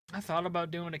I thought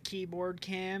about doing a keyboard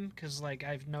cam because, like,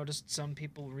 I've noticed some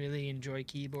people really enjoy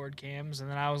keyboard cams, and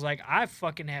then I was like, I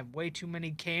fucking have way too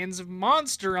many cans of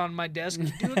Monster on my desk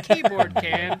to do a keyboard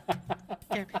cam.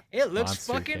 It looks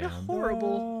Monster fucking cam.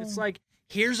 horrible. It's like,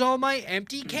 here's all my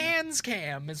empty cans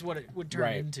cam is what it would turn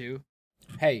Right. into.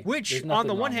 Hey, Which, there's on the nothing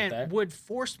one wrong with hand, that. would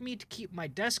force me to keep my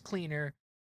desk cleaner.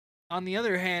 On the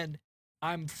other hand,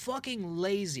 I'm fucking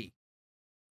lazy.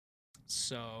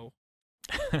 So...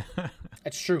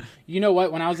 That's true. You know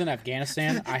what? When I was in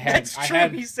Afghanistan, I had That's true,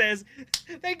 he says.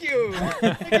 Thank you.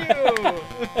 Thank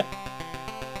you.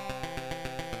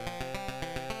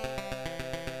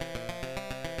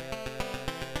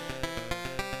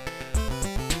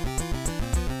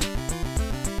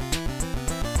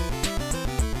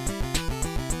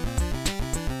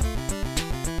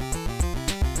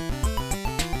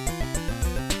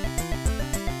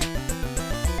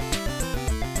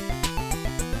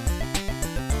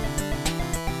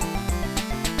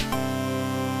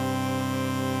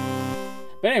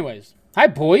 But anyways, hi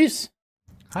boys.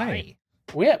 Hi.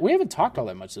 We haven't talked all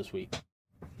that much this week,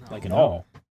 like at all.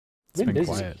 It's been busy.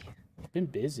 quiet. Been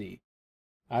busy.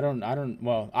 I don't.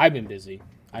 Well, I've been busy.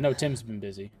 I know Tim's been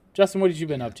busy. Justin, what have you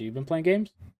been up to? You been playing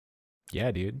games? Yeah,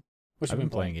 dude. What you I've been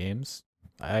playing games.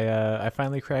 I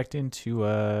finally cracked into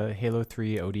Halo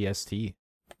 3 ODST.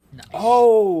 Nice.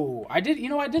 Oh, I did. You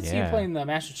know, I did see you Yeah. playing the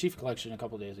Master Chief Collection a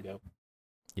couple days ago.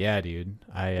 Yeah, dude.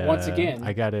 Once again.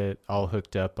 I got it all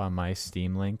hooked up on my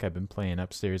Steam Link. I've been playing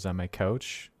upstairs on my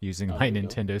couch using Oh, my there you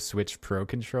go. Nintendo Switch Pro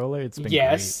controller. It's been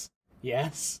Yes.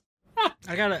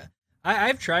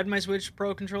 I've tried my Switch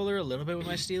Pro controller a little bit with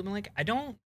my Steam Link. I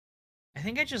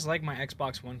think I just like my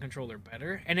Xbox One controller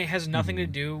better, and it has nothing to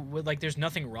do with, like, there's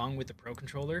nothing wrong with the Pro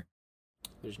controller.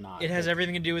 There's not. It has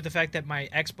everything to do with the fact that my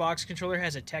Xbox controller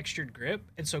has a textured grip,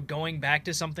 and so going back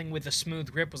to something with a smooth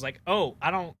grip was like, oh,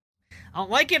 I don't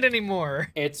like it anymore.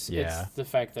 It's Yeah. the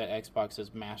fact that Xbox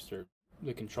has mastered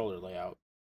the controller layout.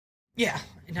 Yeah.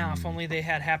 Now, if only they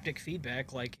had haptic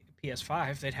feedback like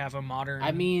PS5, they'd have a modern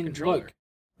I mean, controller.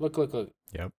 look.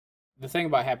 Yep. The thing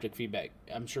about haptic feedback,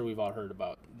 I'm sure we've all heard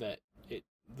about that.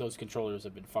 Those controllers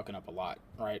have been fucking up a lot,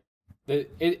 right?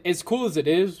 As cool as it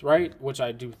is, right? Which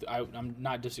I'm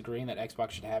not disagreeing that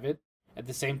Xbox should have it. At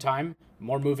the same time,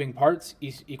 more moving parts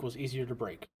equals easier to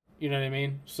break. You know what I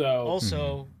mean? So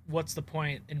Also, what's the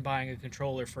point in buying a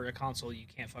controller for a console you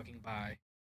can't fucking buy?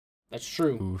 that's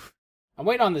true. Oof. I'm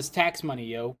waiting on this tax money,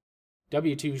 yo.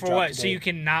 W2's For dropped what? today. So you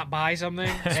cannot buy something?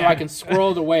 so I can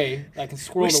squirrel it away. I can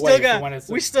squirrel we it still away got for when it's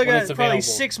we still when got it's probably available.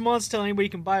 6 months till anybody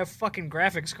can buy a fucking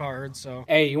graphics card. So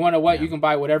Hey, you want to what? Yeah. You can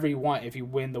buy whatever you want if you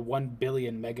win the 1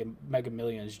 billion mega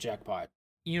millions jackpot.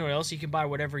 you know what else? You can buy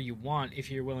whatever you want if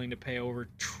you're willing to pay over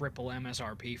triple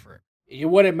MSRP for it. It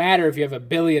wouldn't matter if you have $1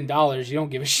 billion. You don't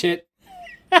give a shit.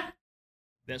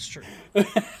 That's true.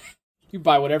 You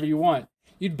buy whatever you want.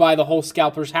 You'd buy the whole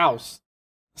scalper's house.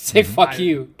 Say fuck Buy-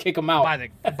 you. Kick them out.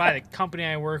 Buy the company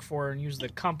I work for and use the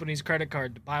company's credit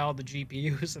card to buy all the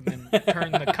GPUs and then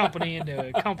turn the company into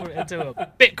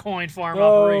a Bitcoin farm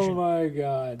Oh operation. my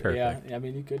god. Perfect. Yeah, I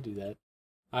mean you could do that.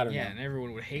 I don't Yeah, know. and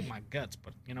everyone would hate my guts,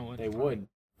 but you know what? They Fine. would.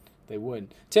 They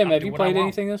would. Tim, I'll have do you what I played want.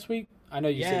 anything this week? I know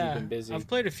you said Yeah, you've been busy. I've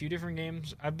played a few different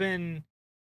games. I've been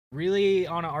really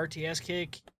on an RTS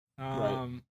kick. RTS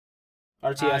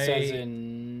as I-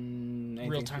 in anything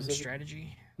Real-time specific?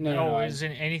 strategy. No, is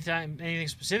in anything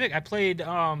specific. I played.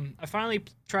 I finally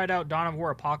tried out Dawn of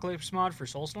War Apocalypse mod for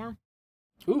Soulstorm,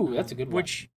 Ooh, that's a good one.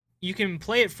 which you can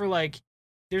play it for like.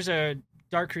 There's a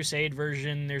Dark Crusade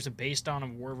version. There's a base Dawn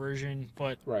of War version,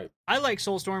 but Right. I like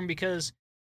Soulstorm because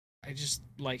I just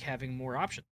like having more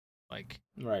options. Like,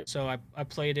 Right. so I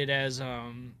played it as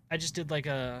I just did like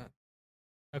a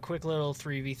quick little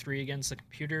 3v3 against the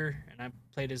computer, and I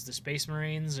played as the Space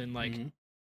Marines, and like Mhm.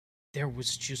 there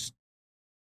was just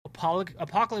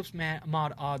Apocalypse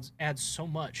mod adds so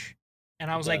much, and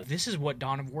I was like, does. this is what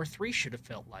Dawn of War 3 should have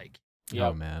felt like. Yep.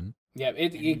 Oh man. Yeah,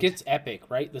 it gets epic,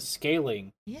 right? The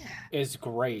scaling Yeah. is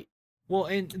great. Well,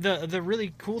 and the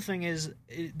really cool thing is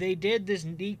they did this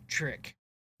neat trick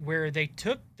where they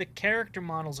took the character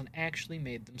models and actually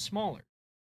made them smaller.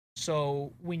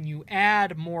 So when you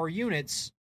add more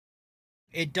units,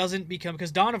 it doesn't become,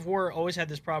 because Dawn of War always had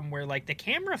this problem where like the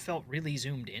camera felt really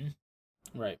zoomed in,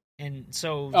 Right. and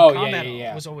so the Oh, yeah, combat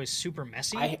yeah. was always super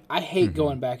messy. I hate Mhm.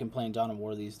 going back and playing Dawn of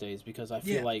War these days because I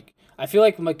feel Yeah. like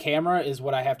my camera is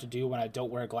what I have to do when I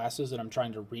don't wear glasses and I'm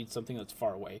trying to read something that's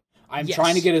far away. I'm Yes.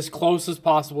 trying to get as close as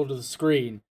possible to the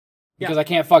screen because Yeah. I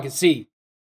can't fucking see.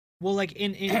 Well, like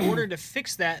in order to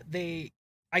fix that,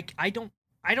 I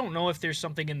don't know if there's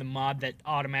something in the mod that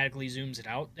automatically zooms it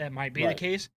out. That might be the Right.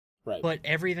 case. Right. But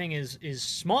everything is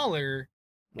smaller,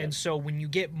 Right. And so when you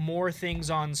get more things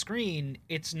on screen,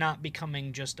 it's not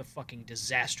becoming just a fucking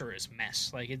disastrous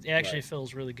mess. Like, it actually Right.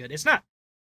 feels really good. It's not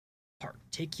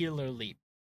particularly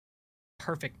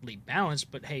perfectly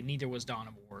balanced, but hey, neither was Dawn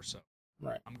of War, so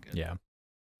Right. I'm good. Yeah.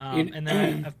 And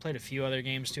then I've played a few other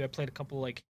games too. I played a couple,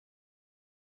 like,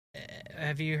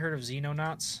 have you heard of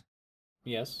Xenonauts?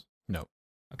 Yes. No.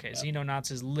 Okay, Yeah.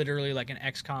 Xenonauts is literally like an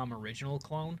XCOM original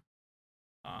clone.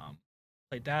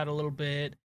 Played that a little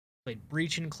bit. Played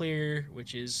Breach and Clear,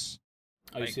 which is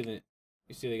Oh, like, you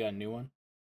see they got a new one?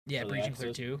 yeah, Early Breach and Clear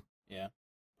access? 2. Yeah.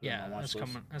 Yeah,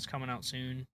 that's coming out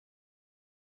soon.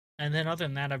 And then other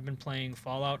than that, I've been playing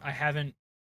Fallout. I haven't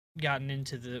gotten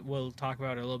into the. We'll talk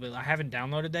about it a little bit. I haven't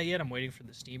downloaded that yet. I'm waiting for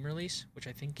the Steam release, which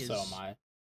I think is. So am I.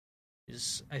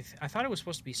 I thought it was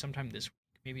supposed to be sometime this week.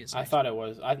 Maybe it's. I thought it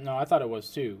was. I thought it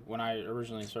was too. When I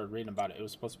originally started reading about it, it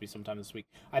was supposed to be sometime this week.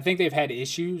 I think they've had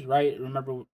issues, right?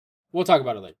 Remember, we'll talk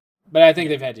about it later. But I think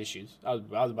they've had issues. I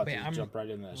was about to I'm jump right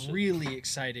into that shit. Really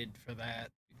excited for that.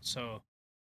 So,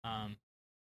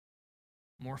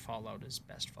 more Fallout is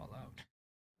best Fallout.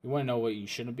 You want to know what you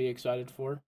shouldn't be excited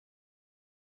for?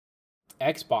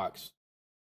 Xbox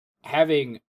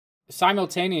having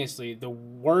simultaneously the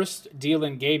worst deal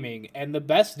in gaming and the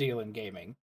best deal in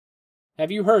gaming.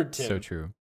 Have you heard, Tim? So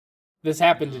true. This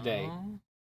happened today. No.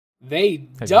 They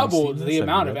Have doubled you seen the this? Have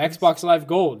amount you of read this? Xbox Live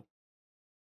Gold.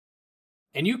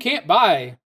 And you can't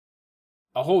buy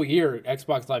a whole year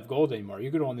Xbox Live Gold anymore.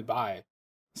 You can only buy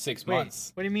 6 Wait,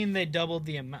 months. what do you mean they doubled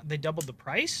the amount? They doubled the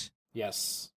price?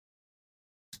 Yes.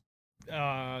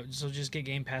 So just get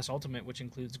Game Pass Ultimate, which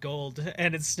includes gold,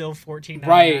 and it's still $14.99.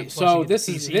 Right. plus So you get the this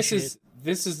PC is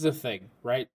this is the thing,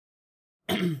 right?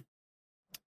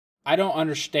 I don't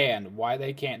understand why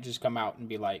they can't just come out and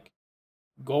be like,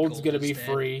 Gold's Gold gonna is be dead.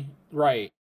 free.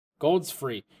 Right. Gold's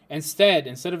free. Instead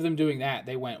of them doing that,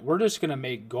 they went, we're just gonna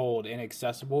make gold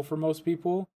inaccessible for most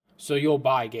people, so you'll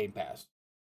buy Game Pass.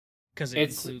 because it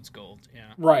It's- includes gold.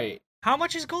 Yeah. Right. How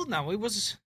much is gold now? It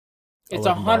was It's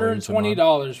 $11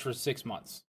 $120 for 6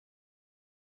 months.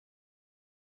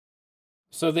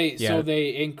 So they Yeah.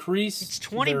 increased. it's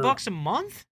 $20 a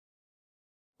month.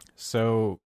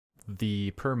 So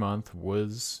the per month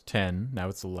was 10, now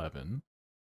it's 11.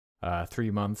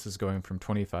 3 months is going from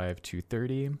 25 to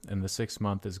 30, and the 6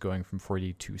 month is going from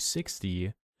 40 to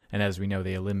 60. And as we know,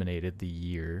 they eliminated the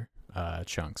year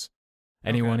chunks.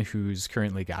 Anyone who's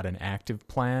currently got an active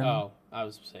plan, Oh, I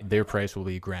was saying their price will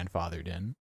be grandfathered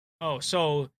in. Oh,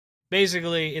 so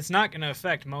basically, it's not going to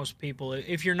affect most people.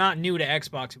 If you're not new to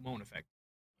Xbox, it won't affect.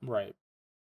 right.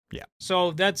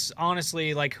 So that's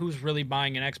honestly like who's really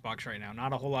buying an Xbox right now?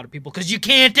 Not a whole lot of people, because you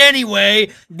can't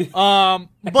anyway. But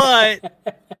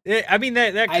I mean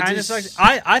that I kind of just- sucks.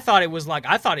 I thought it was like,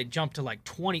 I thought it jumped to like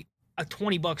 $20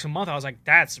 a month. I was like,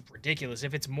 that's ridiculous.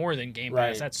 If it's more than Game Pass,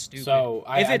 Right. that's stupid. So If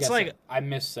I it's guess like- I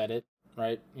missaid it,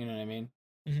 right? You know what I mean?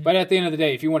 Mhm. But at the end of the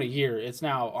day, if you want a year, it's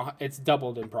now it's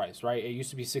doubled in price, right? It used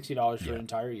to be $60 for Yeah. an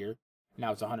entire year.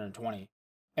 Now it's $120.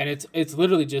 And it's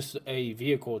literally just a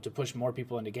vehicle to push more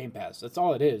people into Game Pass. That's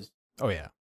all it is. Oh yeah,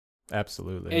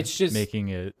 absolutely. It's just- making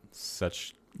it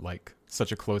such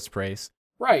a close price.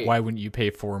 Right. Why wouldn't you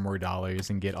pay $4 more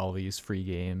and get all these free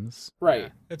games? Right. Yeah.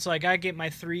 It's like I get my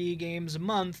 3 games a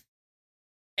month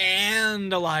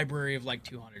and a library of like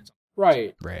 200.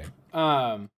 Right. Right.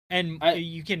 And I-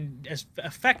 you can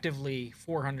effectively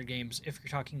 400 games if you're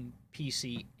talking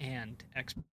PC and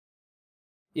Xbox.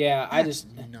 Yeah, I That's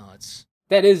just nuts.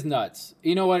 that is nuts.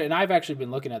 You know what? And I've actually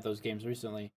been looking at those games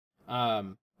recently.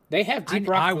 They have Deep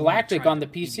I Rock wanna Galactic try on the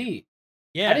the PC.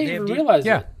 Yeah, I didn't they even have deep- realize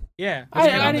Yeah. it. Yeah, I we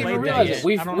haven't didn't even played that realize yet. it.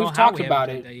 We've I don't know how talked we haven't about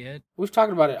played it. that yet. We've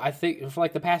talked about it. I think for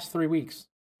like the past 3 weeks,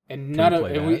 and Can none we of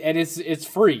play and, we, that? and it's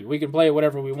free. We can play it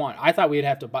whatever we want. I thought we'd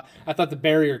have to buy. I thought the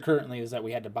barrier currently is that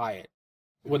we had to buy it.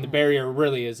 When the barrier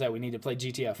really is that we need to play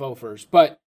GTFO first,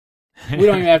 but we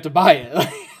don't even have to buy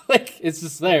it. Like it's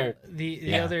just there. The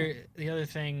Yeah. other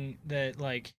thing that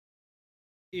like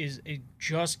is it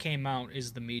just came out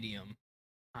is the Medium.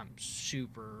 I'm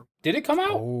super. Did it come out?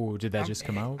 Oh, did that just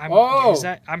come out?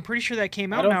 I'm pretty sure that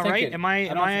came out don't now, think right? it- Am I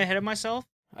don't am I think- ahead of myself?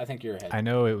 I think you're ahead. I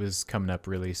know it was coming up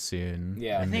really soon.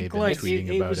 Yeah. I and think they've been like tweeting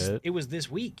it about was it. it was this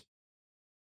week.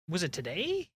 Was it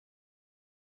today?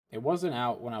 It wasn't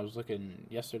out when I was looking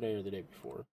yesterday or the day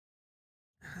before.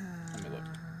 me look.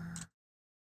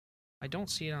 I don't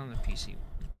see it on the PC.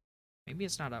 Maybe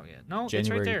it's not out yet. No,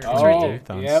 January it's right there. Oh, It's right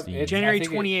there. on yep, Steam. it's- January I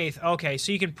think it- 28th. Okay,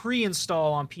 so you can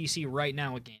pre-install on PC right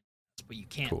now again, but you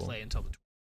can't Cool. play until the 20th.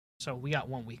 So we got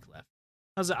 1 week left.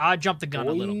 I jumped the gun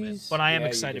a little bit, Boys. but I am Yeah, you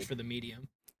excited did. for the Medium.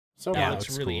 So That Yeah, looks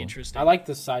that's really cool. interesting. I like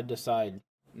the side to side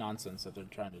nonsense that they're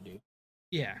trying to do.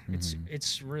 Yeah, Mhm.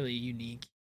 it's really unique.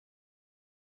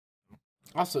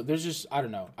 Also, there's just I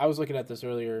don't know. I was looking at this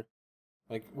earlier,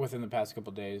 like within the past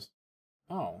couple days.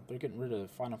 Oh, they're getting rid of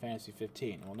Final Fantasy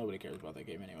 15. Well, nobody cares about that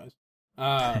game anyways.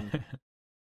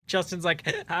 Justin's like,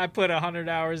 I put 100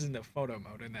 hours into photo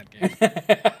mode in that game.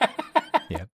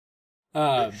 Yeah.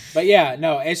 But yeah,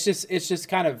 no, it's just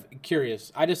kind of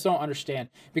curious. I just don't understand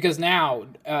because now,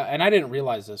 and I didn't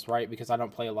realize this, right? Because I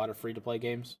don't play a lot of free to play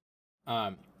games.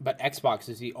 But Xbox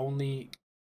is the only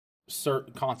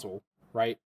console,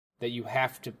 right, that you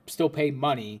have to still pay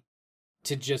money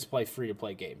to just play free to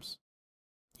play games.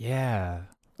 Yeah.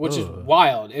 Which is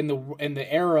wild in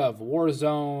the era of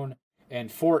Warzone and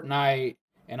Fortnite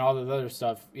and all the other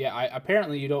stuff. Yeah,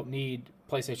 apparently you don't need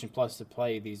PlayStation Plus to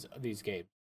play these games.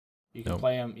 You can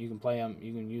play them. You can play them.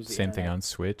 You can use the same internet. thing on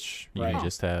Switch. You Right. can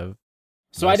just have.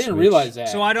 So I didn't realize that.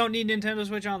 So I don't need Nintendo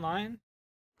Switch Online?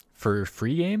 For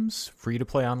free games, free to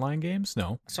play online games,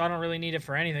 no. So I don't really need it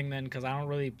for anything then, because I don't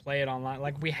really play it online.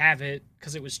 Like, we have it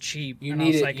because it was cheap. You and need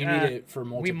I was it. like, You need it for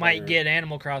multiplayer. we might get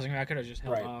Animal Crossing. I could have just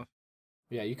held Right. off.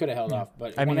 Yeah, you could have held off,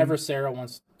 but whenever Sarah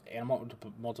wants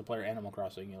multiplayer Animal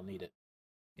Crossing, you'll need it.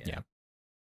 Yeah.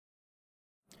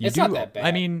 It's not that bad.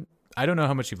 I mean, I don't know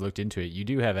how much you've looked into it. You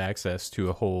do have access to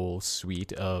a whole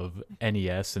suite of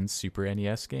NES and Super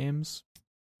NES games.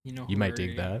 You might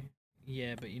dig that.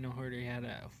 Yeah, but who already had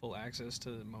full access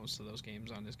to most of those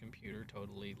games on his computer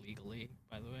totally legally,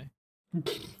 by the way.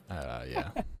 Yeah.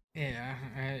 Yeah,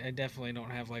 I definitely don't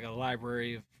have like a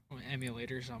library of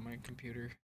emulators on my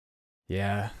computer.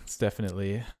 Yeah, it's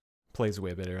definitely plays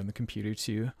way better on the computer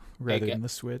too, rather than the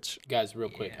Switch. Guys, real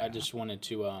quick, I just wanted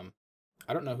to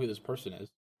I don't know who this person is,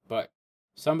 but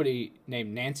somebody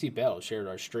named Nancy Bell shared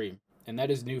our stream, and that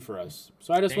is new for us.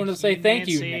 So I just wanted to say thank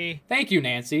you. Thank you,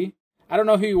 Nancy. I don't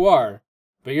know who you are,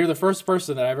 but you're the first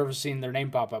person that I've ever seen their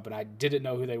name pop up, and I didn't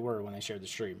know who they were when they shared the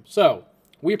stream. So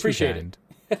we appreciate it.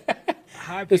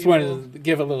 Hi, just wanted to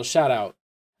give a little shout out.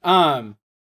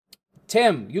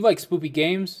 Tim, you like spoopy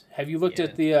games? Have you looked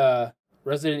at the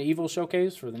Resident Evil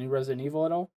showcase for the new Resident Evil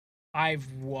at all?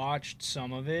 I've watched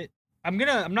some of it. I'm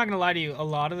not gonna lie to you. A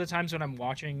lot of the times when I'm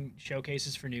watching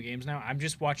showcases for new games now, I'm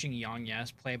just watching Yang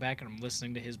Yes playback and I'm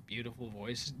listening to his beautiful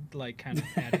voice, like kind of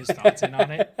add his thoughts in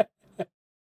on it.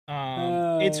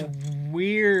 It's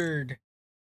weird.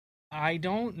 I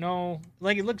don't know.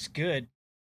 Like, it looks good,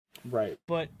 right?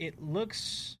 But it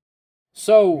looks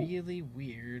really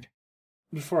weird.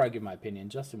 Before I give my opinion,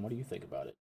 Justin, what do you think about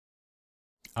it?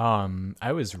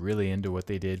 I was really into what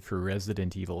they did for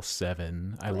Resident Evil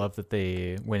 7. I love that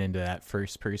they went into that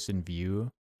first-person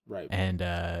view, right,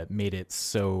 and made it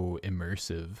so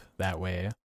immersive that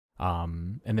way.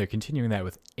 And they're continuing that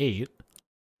with 8.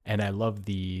 And I love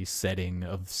the setting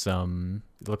of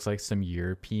it looks like some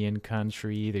European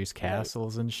country. There's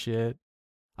castles and shit.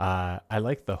 I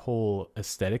like the whole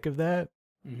aesthetic of that.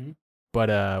 Mm-hmm.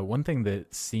 But one thing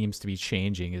that seems to be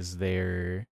changing is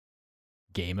they're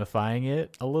gamifying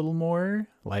it a little more.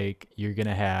 Like, you're going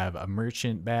to have a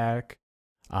merchant back.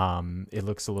 It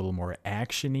looks a little more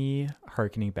action-y,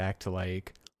 harkening back to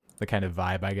like the kind of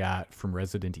vibe I got from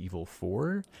Resident Evil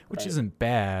 4, which isn't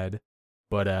bad.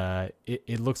 But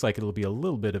it looks like it'll be a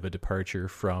little bit of a departure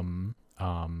from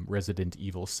Resident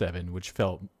Evil 7, which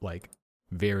felt like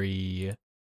very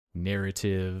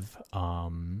narrative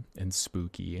and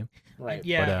spooky. Right.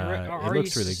 Yeah, but it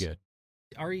looks really good.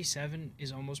 RE7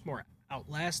 is almost more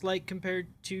Outlast-like compared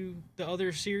to the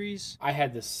other series. I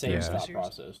had the same thought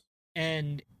process.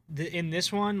 And in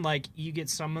this one, like, you get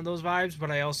some of those vibes,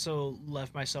 but I also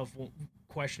left myself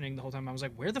questioning the whole time. I was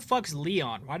like, where the fuck's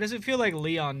Leon? Why does it feel like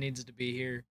Leon needs to be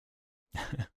here?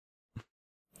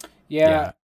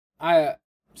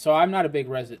 So I'm not a big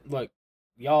Resident. Look,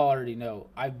 y'all already know.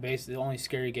 The only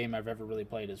scary game I've ever really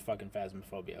played is fucking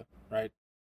Phasmophobia, right?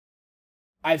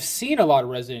 I've seen a lot of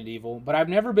Resident Evil, but I've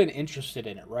never been interested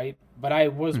in it, right? But I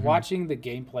was watching the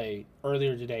gameplay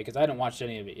earlier today because I hadn't watched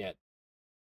any of it yet.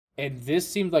 And this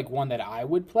seemed like one that I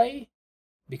would play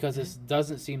because this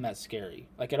doesn't seem that scary,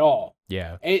 like, at all.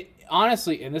 Yeah. It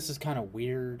honestly, and this is kind of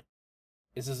weird.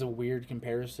 This is a weird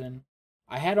comparison.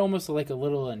 I had almost like a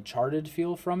little Uncharted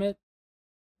feel from it,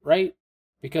 right?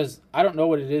 Because I don't know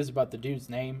what it is about the dude's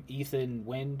name, Ethan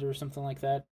Wind or something like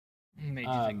that. Made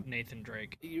you think Nathan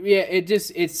Drake. Yeah, it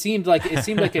seemed like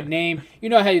a name. You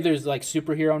know how there's like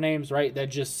superhero names, right? That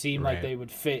just seem like they would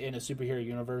fit in a superhero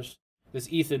universe. This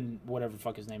Ethan, whatever the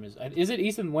fuck his name is. Is it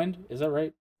Ethan Wind? Is that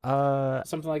right?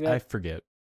 Something like that. I forget.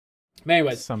 But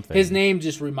anyways, his name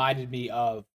just reminded me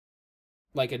of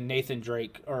like a Nathan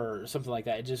Drake or something like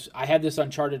that. I had this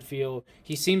Uncharted feel.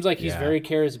 He seems like he's very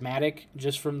charismatic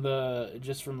just from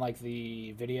like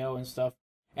the video and stuff.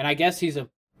 And I guess he's a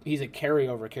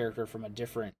carryover character from a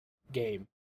different game.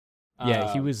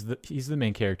 Yeah, he's the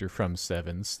main character from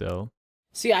 7 still.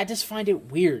 See, I just find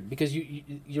it weird because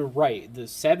you're right. The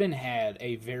 7 had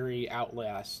a very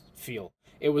Outlast feel.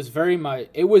 It was very much.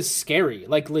 It was scary,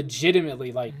 like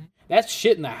legitimately, like that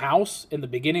shit in the house in the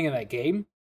beginning of that game.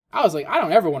 I was like, I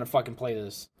don't ever want to fucking play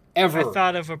this ever. I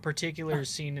thought of a particular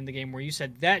scene in the game where you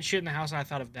said that shit in the house, and I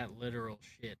thought of that literal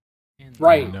shit.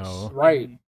 Right, no. Right.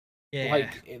 Yeah.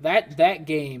 Like that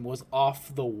game was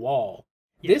off the wall.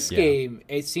 Yeah. This game,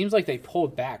 it seems like they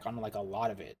pulled back on like a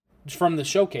lot of it from the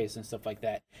showcase and stuff like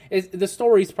that. The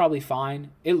story's probably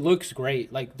fine. It looks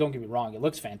great. Like, don't get me wrong, it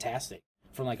looks fantastic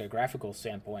from like a graphical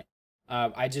standpoint.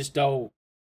 I just don't.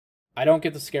 I don't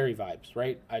get the scary vibes,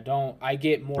 right? I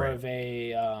get more of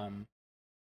a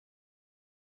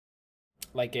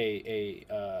like a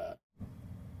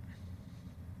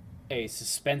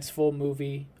suspenseful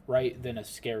movie, right, than a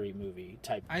scary movie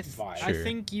type vibe. I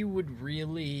think you would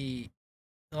really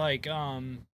like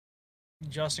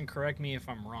Justin, correct me if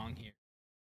I'm wrong here.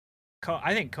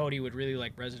 I think Cody would really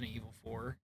like Resident Evil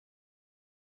 4.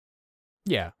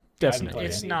 Yeah, definitely.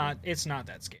 It's not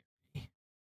that scary.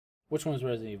 Which one's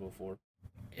Resident Evil 4?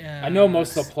 I know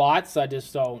most of the plots, I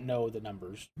just don't know the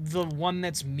numbers. The one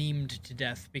that's memed to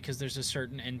death because there's a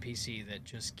certain NPC that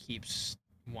just keeps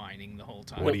whining the whole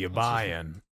time. What are you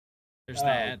buying? There's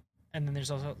that. And then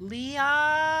there's also,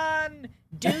 Leon,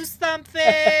 do something!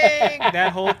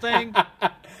 That whole thing.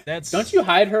 Don't you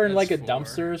hide her in like a 4.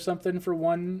 dumpster or something for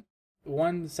one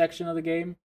section of the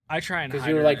game? I try and hide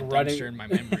you're her like in a running... dumpster in my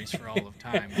memories for all of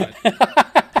time,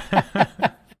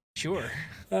 but sure.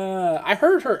 I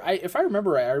heard her. If I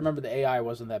remember right, I remember the AI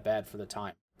wasn't that bad for the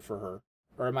time for her.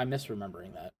 Or am I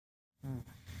misremembering that?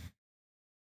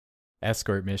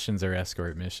 Escort missions are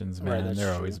escort missions, man. Right,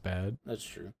 they're always bad. That's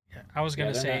true. Yeah, I was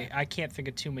gonna say I can't think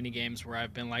of too many games where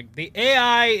I've been like the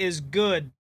AI is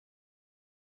good.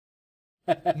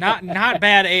 not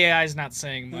bad. AI is not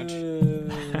saying much.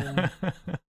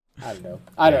 I don't know.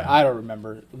 I don't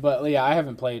remember. But yeah, I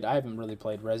haven't really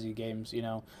played Resi games, you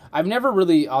know. I've never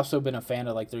really also been a fan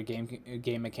of like their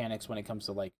game mechanics when it comes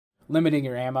to like limiting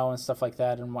your ammo and stuff like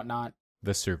that and whatnot.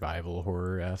 The survival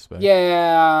horror aspect.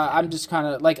 Yeah, I'm just kind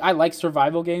of like, I like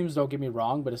survival games, don't get me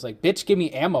wrong, but it's like, bitch, give me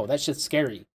ammo. That shit's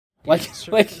scary. Like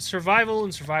survival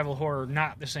and survival horror,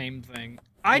 not the same thing.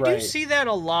 I do see that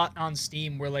a lot on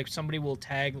Steam where like somebody will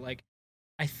tag like,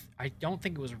 I don't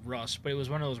think it was Rust, but it was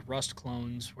one of those Rust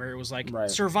clones where it was like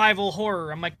survival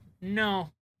horror. I'm like,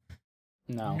 no.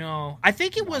 I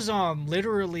think it was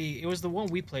literally, it was the one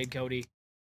we played, Cody.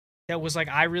 That was like,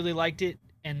 I really liked it,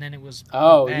 and then it was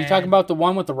you talking about the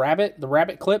one with the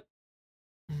rabbit clip?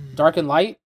 Dark and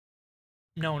Light?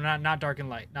 No, not Dark and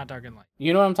Light. Not Dark and Light.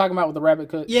 You know what I'm talking about with the rabbit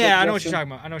clip? Yeah, I know what you're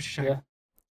talking about.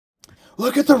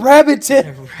 Look at the rabbit tip!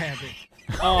 The rabbit.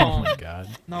 Oh my god.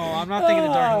 No, I'm not thinking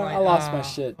of Dark and Light. I lost my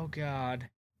shit. Oh god.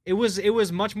 It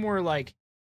was much more like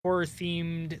horror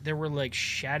themed. There were like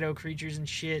shadow creatures and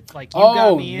shit. Like you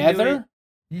got me into Nether? it.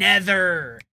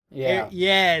 Nether. Yeah.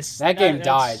 Yes. That game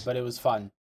died, but it was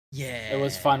fun. Yeah. It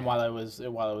was fun while it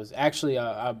was actually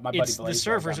my buddy Blaze. The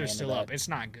servers are still up. It's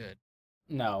not good.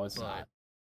 No, it's not.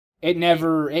 It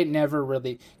never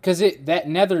really, because that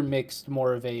Nether mixed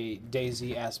more of a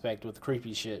DayZ aspect with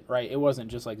creepy shit, right? It wasn't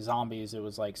just like zombies; it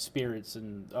was like spirits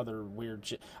and other weird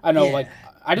shit. I know, like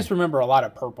I just remember a lot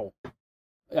of purple.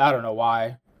 I don't know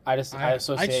why. I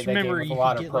associate that game with a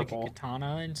lot of purple. Like a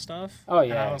katana and stuff. Oh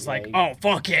yeah, and I was like, oh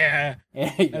fuck yeah.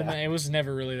 Yeah. And it was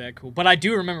never really that cool, but I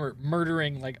do remember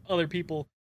murdering like other people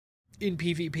in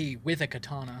PvP with a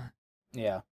katana.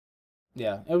 Yeah,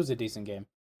 it was a decent game.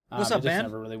 What's up, Ben? It just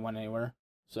never really went anywhere.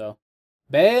 So,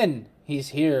 Ben, he's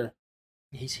here.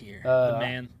 He's here. The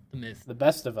man, the myth. The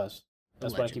best of us.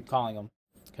 That's what I keep calling him.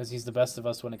 Because he's the best of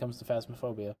us when it comes to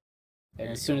Phasmophobia. And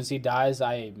as soon as he dies,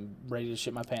 I'm ready to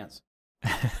shit my pants.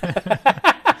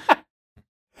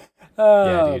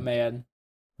 Oh, dude. Man.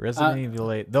 Resident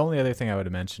Evil 8. The only other thing I would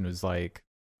have mentioned was, like,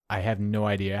 I have no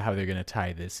idea how they're going to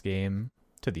tie this game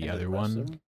to the other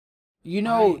one. You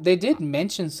know, they did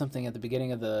mention something at the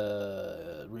beginning of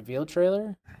the reveal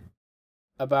trailer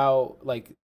about,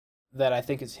 like, that I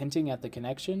think is hinting at the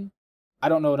connection. I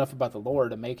don't know enough about the lore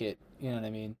to make it, you know what I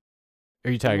mean?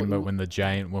 Are you talking about when the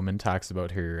giant woman talks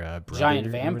about her brother? Giant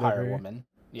vampire woman.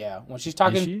 Yeah, when she's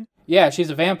talking... Is she? Yeah,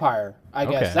 she's a vampire, I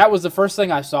guess. Okay. That was the first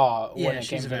thing I saw when it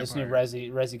came to vampire. this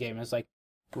new Resi game. It's like,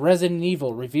 Resident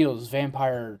Evil reveals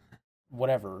vampire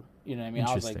whatever. You know what I mean?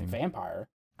 I was like, vampire?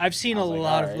 I've seen a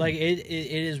lot of, like,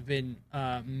 it has been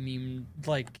memed,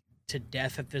 like, to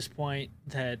death at this point,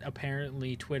 that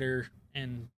apparently Twitter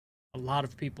and a lot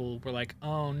of people were like,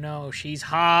 oh no, she's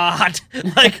hot.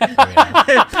 Like,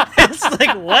 it's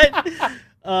like, what?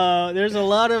 There's a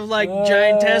lot of like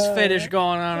giant test fetish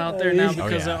going on out there now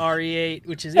because of RE8,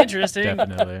 which is interesting.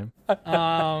 Definitely.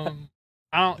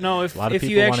 I don't know if A lot of if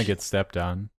people you want to actually get stepped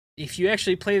on. if you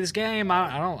actually play this game,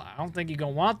 I don't think you're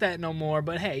gonna want that no more.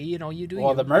 But hey, you do.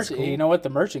 Well, the It's merchant, cool. you know what? The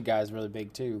merchant guy is really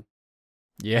big too.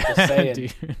 Yeah, Just saying.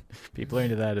 dude. People are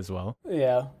into that as well.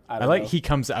 Yeah, I like he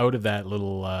comes out of that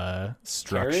little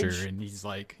structure Carriage? and he's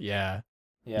like, yeah,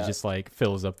 Yeah, he just like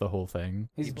fills up the whole thing.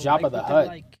 he's People Jabba like the what they Hutt.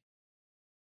 like.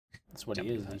 That's what he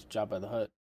Jabba is. the Hutt. He's Jabba the Hutt.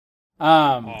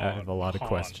 I have a lot of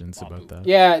questions about that.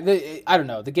 Yeah, I don't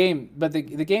know the game, but the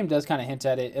game does kind of hint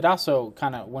at it. It also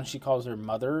kind of when she calls her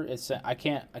mother, it's I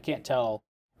can't tell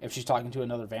if she's talking to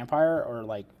another vampire or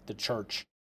like the church.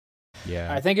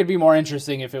 Yeah. I think it'd be more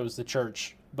interesting if it was the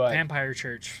church, but Vampire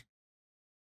Church.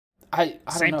 I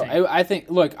don't Same know. thing. I think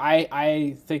look,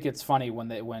 I think it's funny when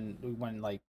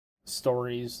like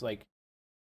stories like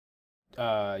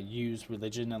use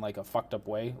religion in like a fucked up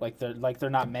way, like they're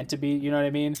not meant to be. You know what I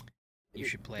mean? You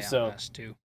should play So- Outlast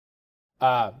too.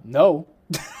 No.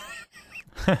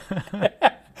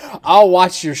 I'll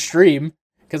watch your stream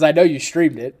because I know you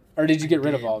streamed it, or did you get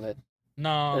rid of did. all of it?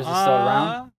 No, Is it still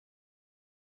around?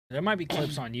 There might be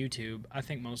clips on YouTube. I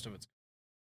think most of it's.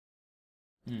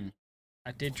 Hmm.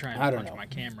 I did try I and don't punch know. my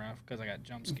camera because I got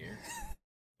jump scared.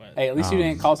 But Hey, at least you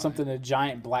didn't Um, call something a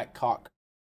giant black cock.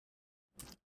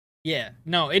 yeah,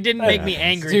 no, it didn't make me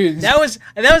happens. angry. Dude. That was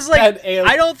like That alien-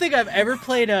 I don't think I've ever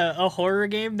played a horror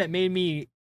game that made me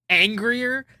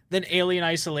angrier than Alien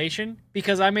Isolation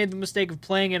because I made the mistake of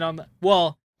playing it on the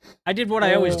I did what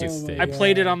I always do. Oh my I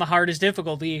played it on the hardest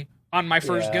difficulty on my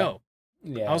first Yeah. go.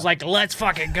 Yeah. I was like, let's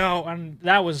fucking go, and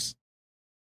that was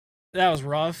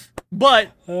rough.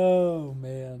 But oh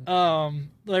man.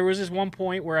 there was this one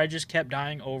point where I just kept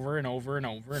dying over and over and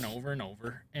over and over and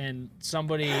over, and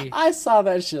somebody, I saw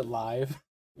that shit live.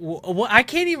 I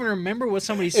can't even remember what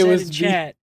somebody said was in me.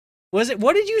 chat. Was it?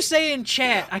 What did you say in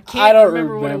chat? I can't I don't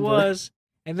remember what it remember. was.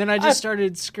 And then I just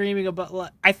started screaming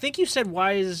about. I think you said,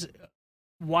 "Why is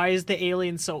the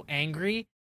alien so angry?"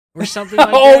 or something like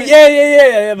Oh that.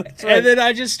 yeah. That's right. And then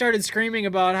I just started screaming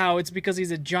about how it's because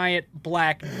he's a giant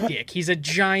black dick. He's a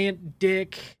giant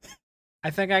dick.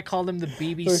 I think I called him the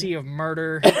BBC of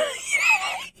murder.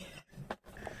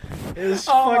 It was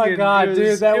Oh my fucking- god, it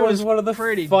dude, that it was one of the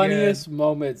pretty funniest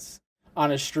moments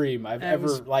on a stream I've That ever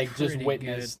was like just pretty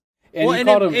witnessed. And Well, you and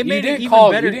called it- him. it made you it didn't even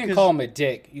call. better You didn't 'cause- call him a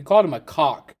dick. You called him a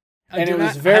cock. I And do it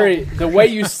was not- very. The way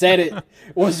you said it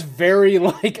was very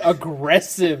like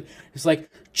aggressive. It's like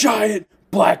giant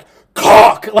black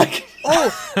cock. Like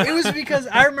Oh, it was because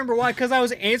I remember why. Because I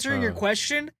was answering your Oh.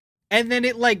 question, and then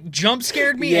it like jump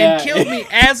scared me Yeah. and killed me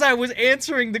as I was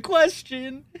answering the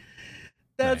question.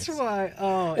 That's Nice. why.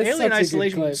 Oh, It's such a Alien good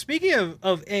Isolation. clip. Speaking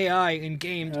of AI in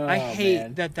games, I Oh, hate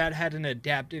man. that had an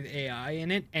adaptive AI in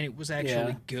it, and it was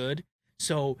actually Yeah. good.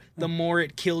 So the more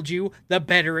it killed you, the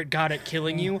better it got at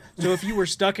killing you. So if you were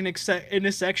stuck in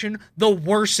a section, the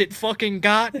worse it fucking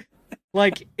got.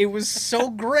 Like it was so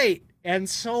great and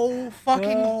so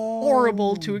fucking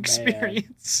horrible to man.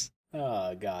 experience.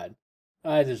 oh god,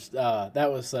 I just that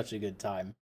was such a good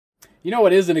time. You know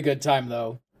what isn't a good time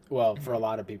though? Well, for a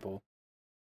lot of people,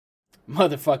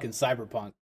 motherfucking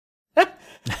Cyberpunk.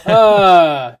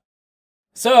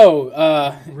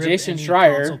 Rip Jason any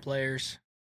Schreier. console players.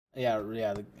 Yeah.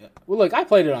 Well, look, I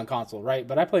played it on console, right?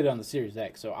 But I played it on the Series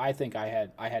X, so I think I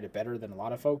had it better than a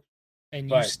lot of folks. And you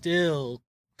But- still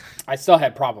I still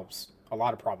had problems, a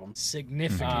lot of problems.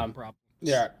 significant problems.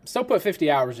 Yeah, still put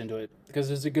 50 hours into it because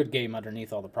it's a good game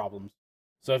underneath all the problems.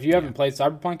 So if you haven't played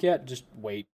Cyberpunk yet, just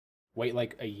wait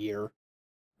like a year.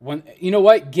 When you know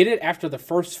what, get it after the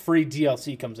first free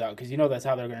DLC comes out because you know that's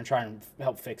how they're going to try and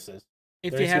help fix this.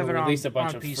 If They're you just gonna have it on, release a bunch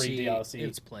on of free PC, DLC.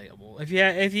 it's playable. If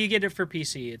you get it for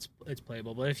PC, it's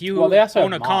playable. But if you Well, they also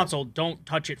own a have mods. console, don't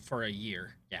touch it for a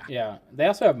year. Yeah. Yeah, they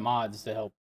also have mods to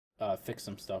help fix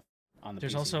some stuff on the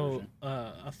There's PC also version.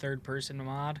 a third person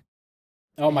mod.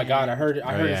 Oh my god, I heard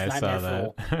I it's saw Nightmare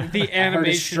that. The I heard it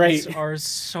animations straight. are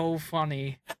so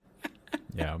funny.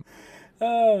 yeah.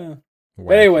 Full. But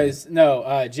Wacky. anyways,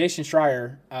 no. Jason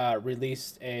Schreier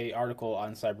released a article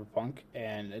on Cyberpunk,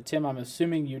 and Tim, I'm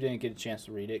assuming you didn't get a chance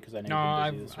to read it because I know No, you've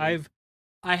been busy this week.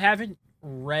 I haven't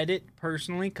read it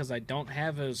personally because I don't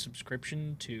have a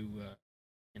subscription to.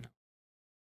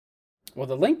 Well,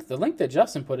 the link that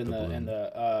Justin put in The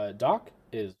the doc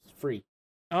is free.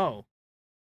 Oh,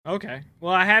 okay.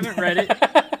 Well, I haven't read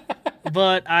it.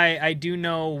 But I do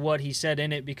know what he said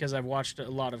in it because I've watched a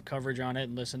lot of coverage on it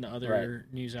and listened to other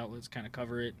news outlets kind of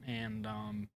cover it, and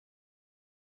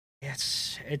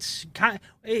it's kind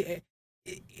of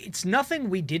it's nothing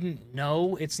we didn't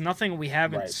know. It's nothing we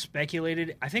haven't Right.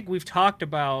 speculated. I think we've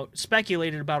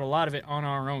speculated about a lot of it on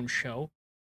our own show.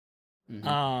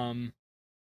 Mhm.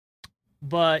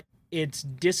 But it's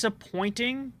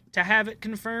disappointing to have it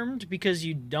confirmed because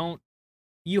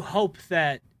you hope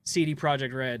that CD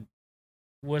Projekt Red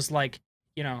was like,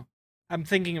 I'm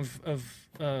thinking of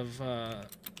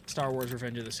Star Wars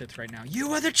Revenge of the Sith right now.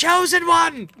 You are the chosen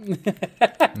one!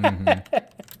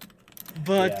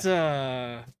 But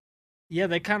yeah,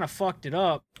 they kind of fucked it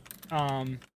up.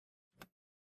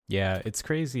 Yeah, it's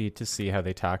crazy to see how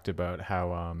they talked about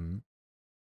how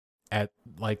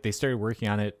they started working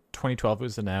on it. 2012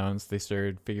 was announced, they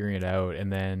started figuring it out,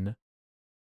 and then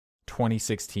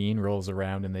 2016 rolls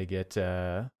around and they get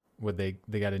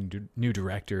they got a new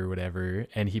director or whatever,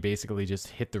 and he basically just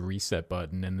hit the reset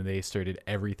button and they started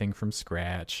everything from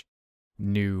scratch.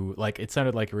 New, like, it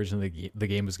sounded like originally the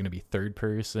game was going to be third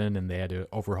person and they had to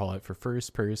overhaul it for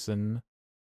first person.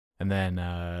 And then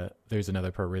there's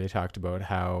another part where they talked about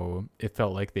how it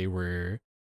felt like they were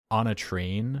on a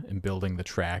train and building the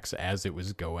tracks as it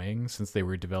was going, since they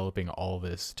were developing all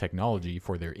this technology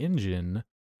for their engine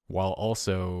while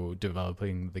also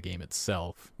developing the game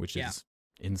itself, which is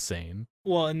insane.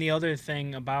 Well, and the other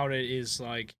thing about it is,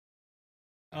 like,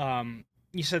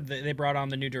 you said that they brought on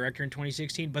the new director in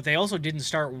 2016, but they also didn't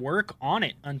start work on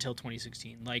it until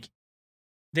 2016. Like,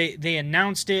 they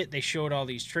announced it, they showed all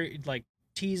these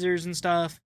teasers and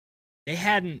stuff. They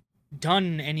hadn't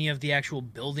done any of the actual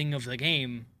building of the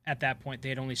game at that point. They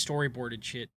had only storyboarded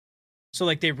shit. So,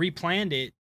 like, they replanned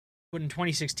it, but in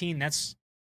 2016,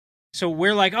 so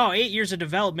we're like, oh, 8 years of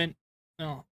development.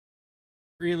 Oh,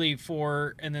 really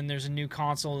 4, and then there's a new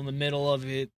console in the middle of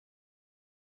it.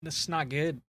 That's not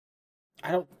good.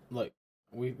 I don't look.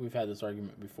 We've had this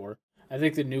argument before. I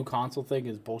think the new console thing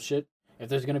is bullshit. If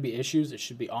there's gonna be issues, it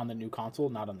should be on the new console,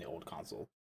 not on the old console.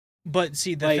 But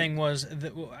see, the thing was,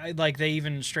 like, they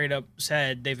even straight up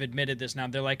said, they've admitted this now.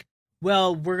 They're like,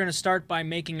 well, we're gonna start by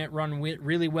making it run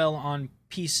really well on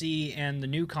PC and the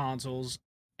new consoles,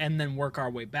 and then work our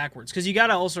way backwards. Because you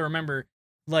gotta also remember,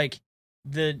 like,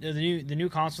 the new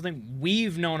console thing.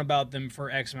 We've known about them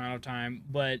for X amount of time,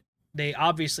 but they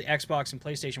obviously, Xbox and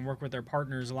PlayStation, work with their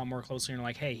partners a lot more closely and are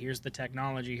like, hey, here's the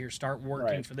technology here, start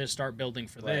working for this, start building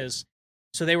for this.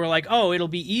 So they were like, oh, it'll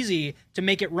be easy to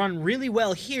make it run really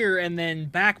well here and then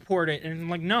backport it. And I'm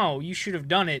like, no, you should have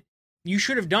done it. You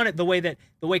should have done it the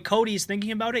way Cody's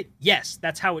thinking about it. Yes,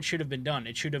 that's how it should have been done.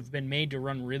 It should have been made to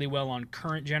run really well on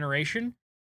current generation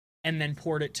and then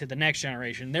port it to the next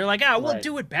generation. They're like, we'll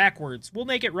do it backwards. We'll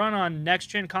make it run on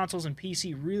next-gen consoles and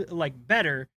PC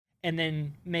better, and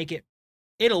then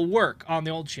it'll work on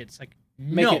the old shit. It's like,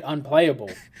 no. Make it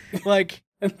unplayable. Like,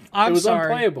 I'm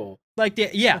sorry. Unplayable. Like, the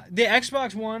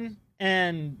Xbox One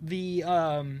and the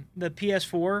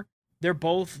PS4, they're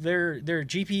both, their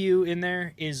GPU in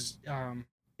there is,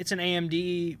 it's an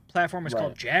AMD platform. It's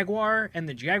called Jaguar, and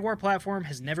the Jaguar platform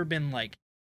has never been, like,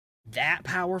 that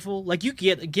powerful. Like, you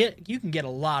can get a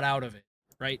lot out of it,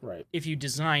 right? If you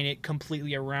design it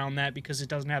completely around that, because it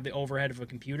doesn't have the overhead of a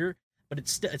computer. But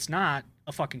it's not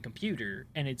a fucking computer,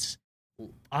 and it's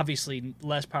obviously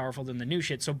less powerful than the new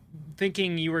shit. So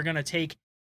thinking you were gonna take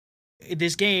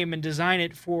this game and design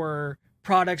it for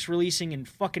products releasing in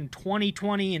fucking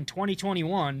 2020 and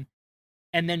 2021,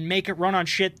 and then make it run on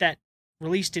shit that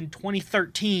released in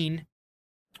 2013.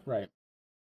 Right.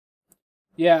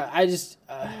 Yeah, I just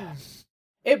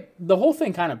the whole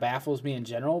thing kind of baffles me in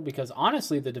general, because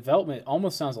honestly, the development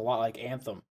almost sounds a lot like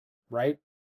Anthem, right?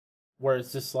 Where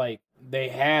it's just like they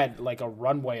had like a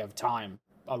runway of time,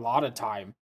 a lot of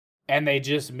time, and they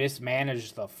just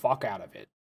mismanaged the fuck out of it.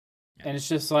 Yeah. And it's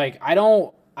just like, I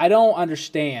don't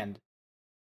understand.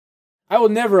 I will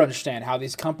never understand how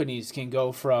these companies can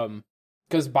go from,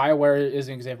 because BioWare is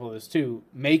an example of this too,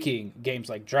 making games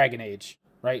like Dragon Age,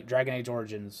 right? Dragon Age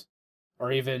Origins,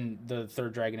 or even the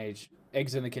third Dragon Age,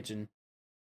 Eggs in the Kitchen.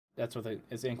 That's what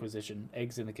it's Inquisition,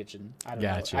 Eggs in the Kitchen. I don't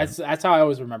know. That's how I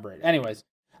always remember it. Anyways.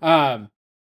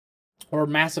 Or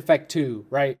Mass Effect 2,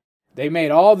 right? They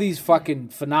made all these fucking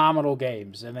phenomenal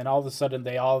games, and then all of a sudden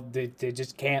they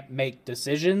just can't make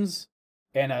decisions,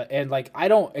 and like, I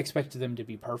don't expect them to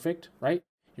be perfect, right?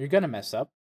 You're gonna mess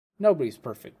up. Nobody's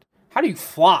perfect. How do you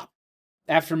flop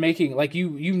after making, like,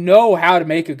 you know how to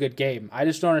make a good game? I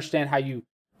just don't understand how you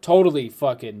totally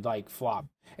fucking, like, flop.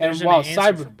 And while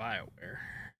answer for BioWare.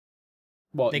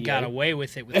 Well, they got away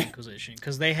with it with Inquisition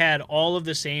because they had all of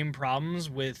the same problems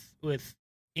with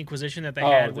Inquisition that they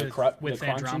had with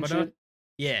Andromeda.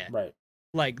 Yeah. Right.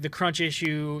 Like the crunch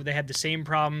issue, they had the same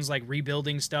problems, like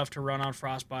rebuilding stuff to run on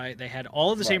Frostbite. They had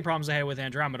all of the same problems they had with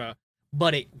Andromeda,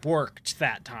 but it worked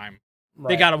that time.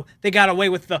 They got away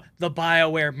with the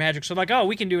BioWare magic. So like, oh,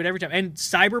 we can do it every time. And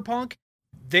Cyberpunk,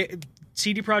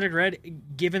 CD Projekt Red,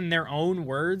 given their own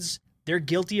words, they're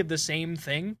guilty of the same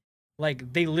thing.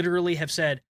 Like, they literally have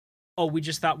said, oh, we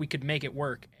just thought we could make it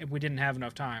work, and we didn't have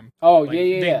enough time. Oh, like,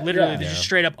 They literally just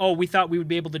straight up, oh, we thought we would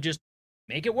be able to just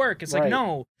make it work. It's like,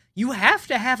 no, you have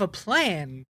to have a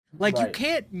plan. Like, you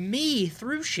can't me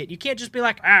through shit. You can't just be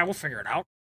like, we'll figure it out.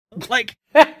 Like,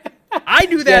 I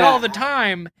do that all the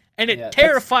time, and it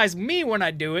terrifies me when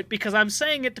I do it, because I'm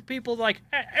saying it to people like,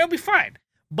 it'll be fine.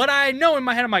 But I know in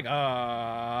my head, I'm like,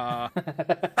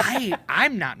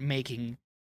 I'm not making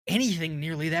anything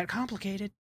nearly that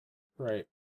complicated. Right.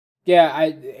 Yeah,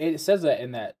 it says that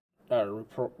in that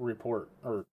report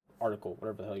or article,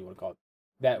 whatever the hell you want to call it,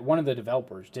 that one of the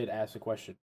developers did ask the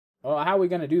question, "Oh, how are we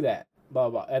going to do that?"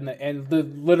 Blah blah.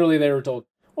 Literally they were told,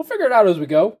 "We'll figure it out as we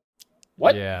go."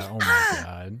 What? Yeah. Oh my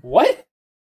god. What?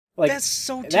 Like, that's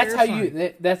so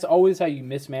terrifying. That's always how you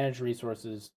mismanage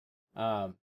resources,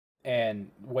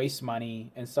 and waste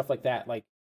money and stuff like that. Like,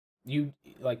 you,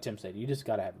 like Tim said, you just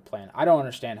got to have a plan. I don't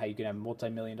understand how you can have a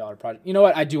multi-million-dollar project. You know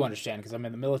what? I do understand, because I'm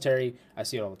in the military. I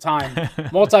see it all the time.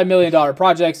 Multi-million-dollar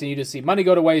projects, and you just see money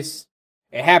go to waste.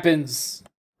 It happens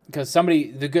because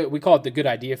we call it the good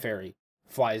idea fairy,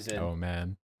 flies in. Oh,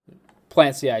 man.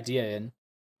 Plants the idea in.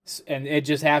 And it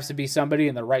just has to be somebody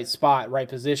in the right spot, right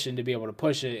position to be able to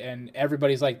push it. And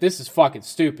everybody's like, this is fucking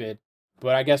stupid,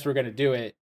 but I guess we're going to do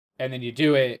it. And then you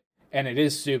do it, and it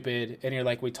is stupid, and you're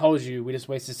like, we told you, we just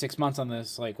wasted 6 months on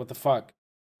this. Like, what the fuck?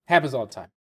 Happens all the time.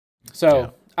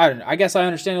 So, I don't know. I guess I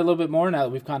understand it a little bit more now that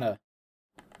we've kind of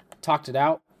talked it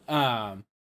out.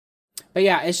 But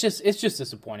yeah, it's just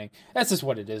disappointing. That's just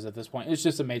what it is at this point. It's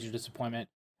just a major disappointment.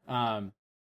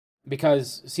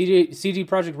 Because CD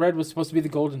Projekt Red was supposed to be the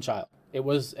golden child. It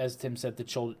was, as Tim said, the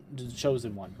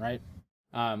chosen one, right?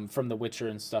 From The Witcher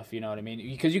and stuff, you know what I mean?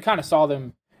 Because you kind of saw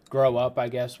them grow up, I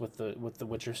guess, with the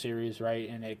Witcher series, right?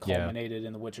 And it culminated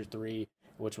in The Witcher 3,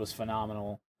 which was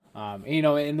phenomenal. And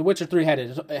The Witcher 3 had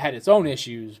its own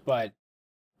issues, but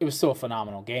it was still a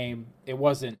phenomenal game. It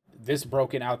wasn't this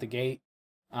broken out the gate,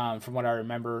 from what I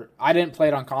remember. I didn't play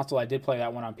it on console. I did play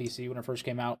that one on PC when it first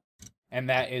came out, and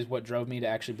that is what drove me to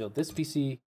actually build this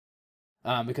PC,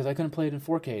 because I couldn't play it in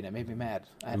 4K, and it made me mad.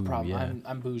 I had a problem. Yeah.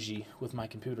 I'm bougie with my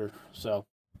computer, so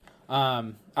I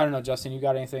don't know, Justin. You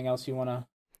got anything else you want to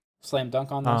slam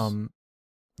dunk on this?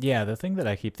 Yeah, the thing that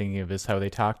I keep thinking of is how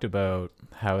they talked about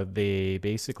how they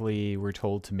basically were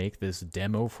told to make this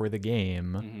demo for the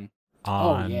game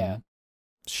on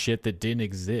shit that didn't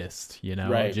exist,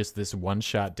 right. Just this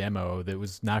one-shot demo that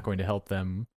was not going to help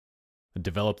them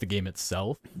develop the game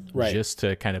itself, right. Just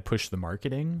to kind of push the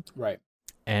marketing. Right.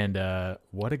 And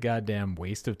what a goddamn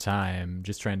waste of time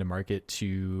just trying to market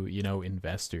to,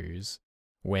 investors,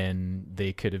 when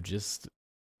they could have just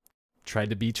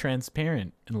tried to be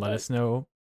transparent and let us know,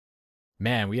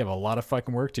 man, we have a lot of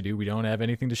fucking work to do. We don't have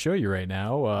anything to show you right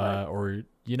now. Or,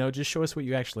 just show us what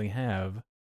you actually have.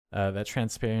 That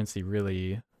transparency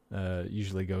really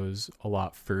usually goes a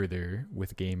lot further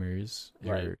with gamers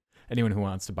or anyone who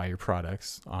wants to buy your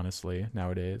products, honestly,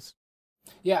 nowadays.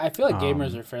 Yeah, I feel like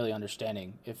gamers are fairly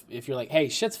understanding. If you're like, hey,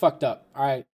 shit's fucked up. All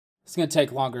right, it's going to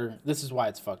take longer. This is why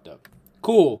it's fucked up.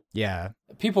 Cool. Yeah.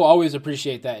 People always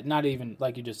appreciate that, not even,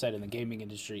 like you just said, in the gaming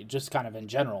industry, just kind of in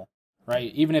general,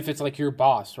 right? Even if it's like your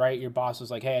boss, right? Your boss is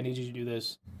like, hey, I need you to do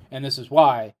this, and this is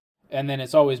why. And then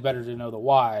it's always better to know the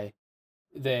why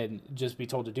than just be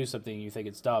told to do something and you think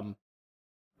it's dumb.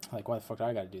 Like, why the fuck do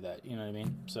I got to do that? You know what I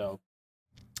mean? So.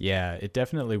 Yeah, it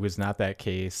definitely was not that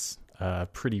case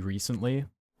pretty recently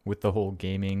with the whole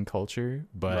gaming culture,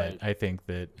 but I think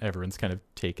that everyone's kind of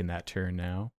taken that turn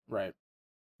now. Right.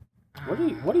 What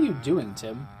are you doing,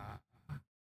 Tim?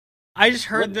 I just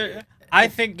heard that I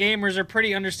think gamers are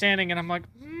pretty understanding, and I'm like,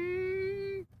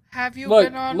 have you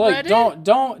been on Reddit?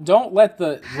 Don't let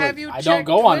the. Have you I don't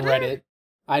go Twitter? On Reddit.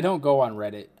 I don't go on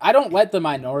Reddit. I don't let the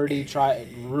minority try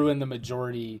ruin the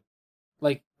majority.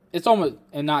 Like, it's almost,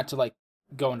 and not to like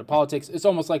go into politics. It's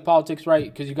almost like politics, right?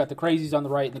 Because you got the crazies on the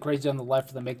right and the crazies on the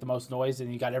left that make the most noise,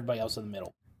 and you got everybody else in the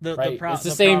middle. It's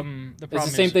the same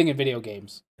thing in video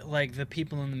games. Like, the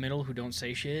people in the middle who don't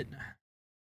say shit,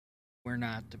 we're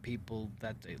not the people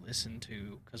that they listen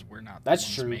to, because we're not the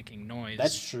ones making noise.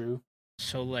 That's true.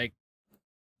 So, like,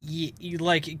 you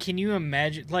like, can you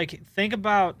imagine? Like, think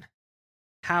about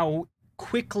how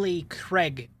quickly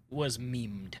Craig was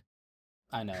memed.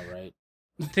 I know, right?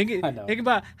 Think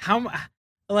about how,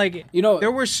 like,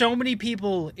 there were so many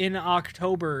people in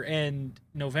October and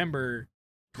November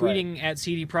tweeting at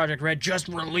CD Projekt Red, just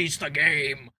release the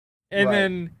game. And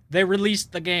then they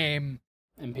released the game.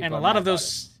 And a lot of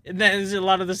those And then a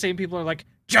lot of the same people are like,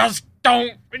 just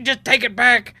take it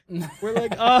back. We're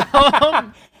like,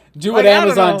 do what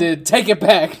Amazon did. Take it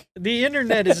back. The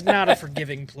internet is not a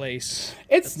forgiving place.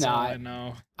 It's That's all not. I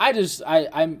know.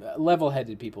 I'm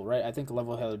level-headed people, right? I think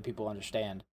level-headed people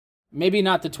understand. Maybe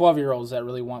not the 12-year-olds that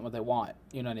really want what they want.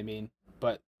 You know what I mean?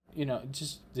 But,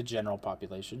 just the general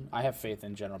population. I have faith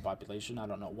in general population. I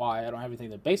don't know why. I don't have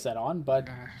anything to base that on, but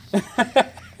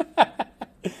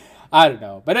I don't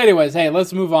know. But anyways, hey,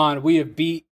 let's move on. We have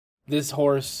beat this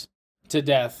horse to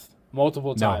death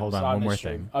multiple times. No, hold on. One more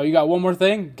thing. Oh, you got one more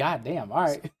thing? God damn. All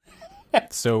right.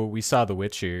 So we saw The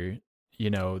Witcher.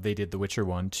 They did The Witcher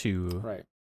 1, 2. Right.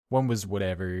 1 was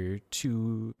whatever.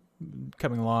 2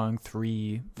 coming along.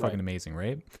 3 fucking amazing,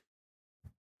 right?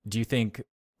 Do you think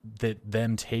that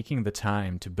them taking the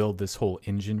time to build this whole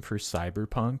engine for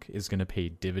Cyberpunk is going to pay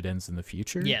dividends in the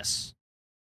future? Yes.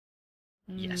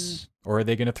 Yes. Or are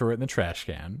they going to throw it in the trash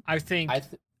can? I think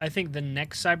the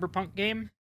next Cyberpunk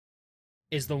game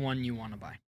is the one you want to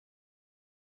buy.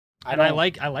 I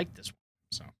like this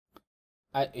one.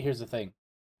 So here's the thing.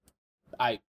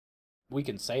 We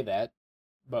can say that,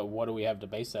 but what do we have to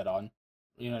base that on?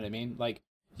 You know what I mean? Like,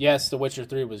 yes, The Witcher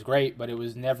 3 was great, but it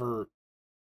was never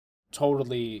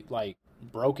totally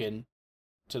broken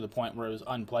to the point where it was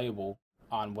unplayable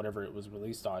on whatever it was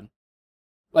released on.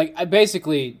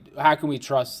 How can we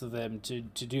trust them to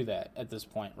do that at this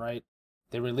point, right?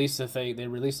 They released the thing, they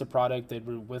released the product, they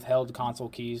withheld console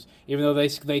keys, even though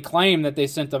they claim that they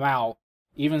sent them out.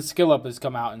 Even SkillUp has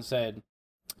come out and said,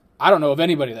 I don't know of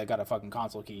anybody that got a fucking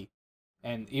console key.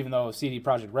 And even though CD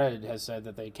Projekt Red has said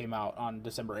that they came out on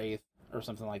December 8th or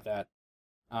something like that,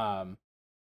 I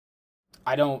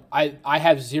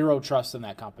have zero trust in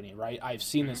that company, right? I've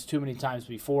seen this too many times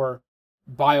before.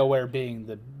 BioWare being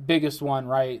the biggest one,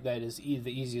 right? That is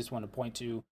the easiest one to point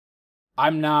to.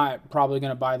 I'm not probably going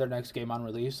to buy their next game on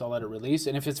release. I'll let it release.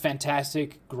 And if it's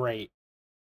fantastic, great.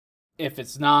 If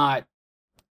it's not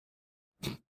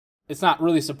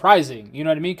really surprising. You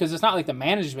know what I mean? Because it's not like the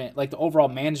management, the overall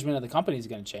management of the company is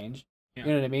going to change. Yeah.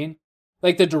 You know what I mean?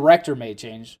 The director may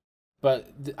change.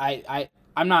 But I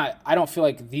don't feel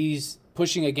like these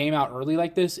pushing a game out early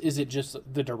like this isn't just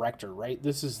the director, right?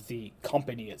 This is the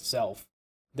company itself.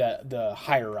 The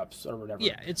higher ups or whatever.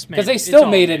 Yeah, it's because they still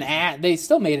made they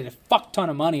still made a fuck ton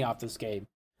of money off this game,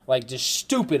 just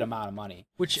stupid amount of money.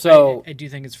 Which I do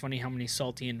think it's funny how many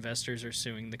salty investors are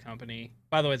suing the company.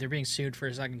 By the way, they're being sued for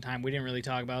a second time. We didn't really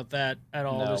talk about that at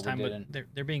all this time, but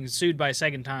they're being sued by a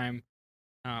second time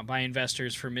by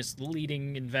investors for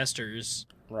misleading investors.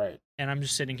 Right. And I'm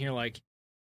just sitting here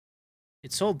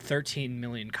it sold 13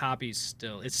 million copies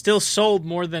still. It still sold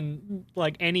more than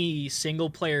any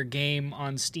single player game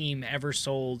on Steam ever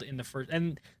sold in the first.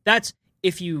 And that's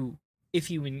if you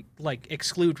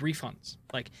exclude refunds.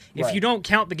 If you don't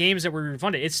count the games that were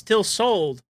refunded, it still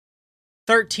sold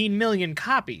 13 million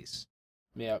copies.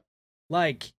 Yep.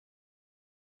 Yep.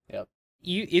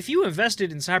 If you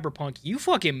invested in Cyberpunk, you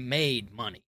fucking made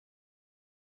money.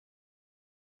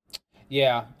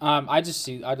 Yeah, I just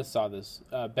saw this.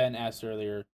 Ben asked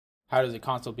earlier, how does a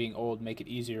console being old make it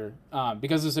easier?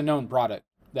 Because it's a known product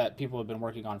that people have been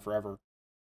working on forever.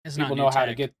 People know how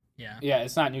to get. Yeah,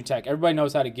 it's not new tech. Everybody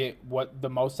knows how to get what the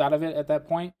most out of it at that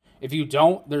point. If you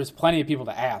don't, there's plenty of people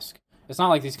to ask. It's not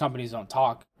like these companies don't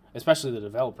talk, especially the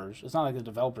developers. It's not like the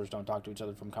developers don't talk to each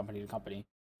other from company to company.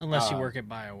 Unless you work at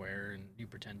BioWare and you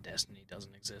pretend Destiny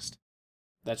doesn't exist.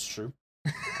 That's true.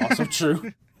 Also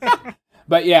true.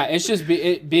 But yeah, it's just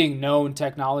it being known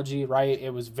technology, right?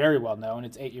 It was very well known.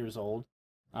 It's 8 years old.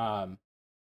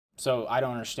 So I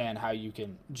don't understand how you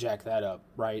can jack that up,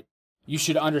 right? You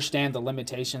should understand the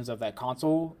limitations of that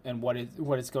console and what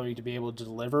it's going to be able to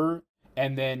deliver,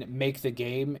 and then make the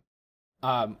game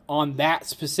on that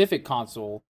specific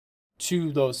console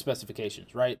to those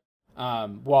specifications, right?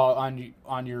 While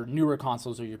on your newer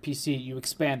consoles or your PC, you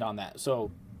expand on that.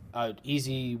 So an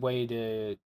easy way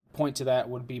to point to that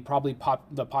would be probably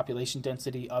the population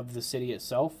density of the city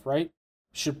itself, right?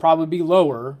 Should probably be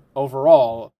lower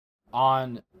overall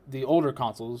on the older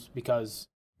consoles because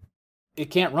it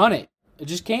can't run it. It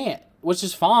just can't, which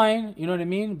is fine, you know what I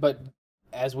mean? But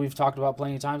as we've talked about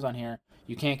plenty of times on here,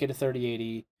 you can't get a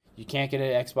 3080, you can't get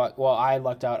an Xbox. Well, I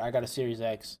lucked out, I got a Series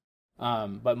X,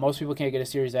 but most people can't get a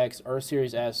Series X or a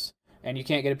Series S, and you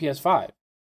can't get a PS5.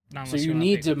 So you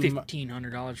need to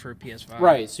 $1,500 for a PS5,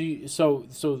 right?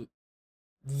 So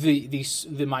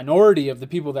the minority of the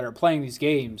people that are playing these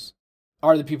games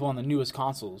are the people on the newest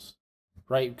consoles,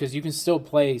 right? Because you can still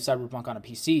play Cyberpunk on a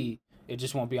PC, it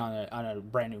just won't be on a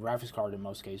brand new graphics card in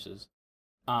most cases.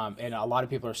 And a lot of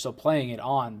people are still playing it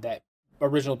on that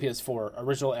original PS4,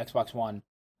 original Xbox One,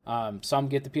 Some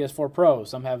get the PS4 Pro,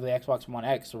 some have the Xbox One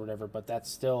X or whatever, but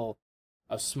that's still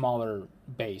a smaller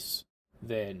base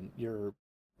than your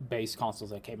base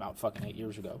consoles that came out fucking 8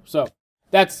 years ago. So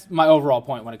that's my overall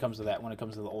point when it comes to that, when it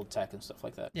comes to the old tech and stuff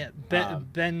like that. Yeah,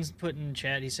 Ben's put in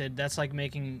chat, he said, that's like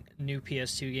making a new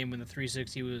PS2 game when the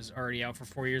 360 was already out for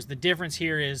 4 years. The difference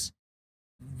here is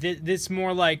this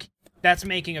more like that's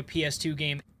making a PS2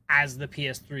 game as the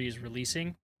PS3 is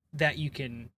releasing that you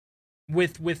can,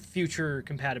 with future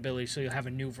compatibility, so you'll have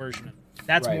a new version of it.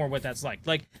 That's more what that's like.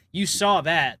 Like, you saw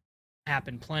that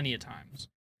happen plenty of times.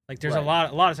 Like, there's a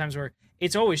lot of times where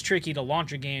it's always tricky to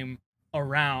launch a game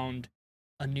around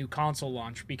a new console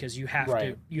launch because you have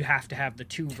to have the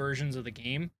two versions of the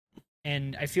game.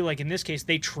 And I feel like in this case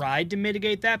they tried to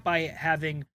mitigate that by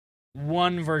having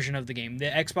one version of the game. The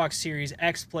Xbox Series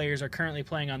X players are currently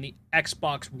playing on the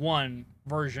Xbox One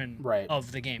version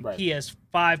of the game.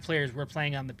 PS5 players were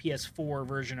playing on the PS4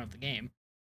 version of the game.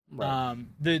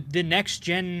 The next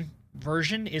gen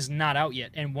version is not out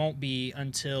yet and won't be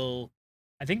until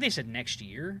I think they said next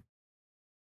year.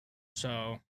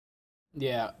 So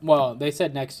yeah, well, they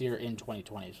said next year in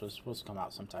 2020, so it's supposed to come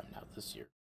out sometime now this year.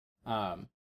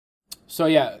 So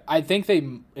yeah, I think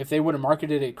if they would have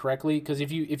marketed it correctly, because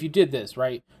if you did this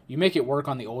right, you make it work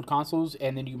on the old consoles,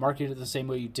 and then you market it the same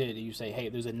way you did, and you say, hey,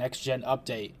 there's a next gen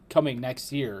update coming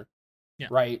next year,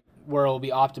 right, where it'll be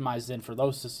optimized in for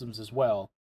those systems as well.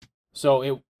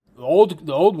 So the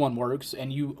old one works,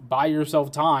 and you buy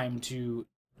yourself time to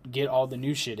get all the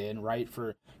new shit in, right?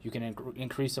 For you can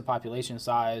increase the population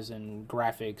size and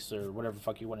graphics or whatever the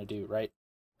fuck you want to do, right?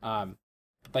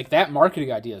 Like, that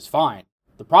marketing idea is fine.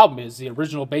 The problem is the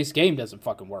original base game doesn't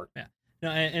fucking work. Yeah. No,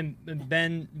 and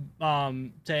Ben,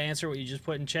 to answer what you just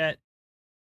put in chat,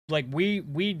 like, we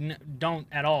don't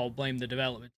at all blame the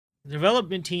development. The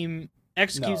development team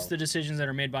executes the decisions that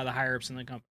are made by the higher ups in the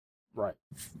company. Right.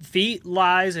 Feet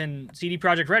lies, and CD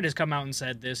Projekt Red has come out and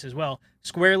said this as well.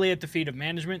 Squarely at the feet of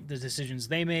management, the decisions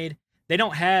they made. They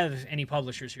don't have any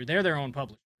publishers here. They're their own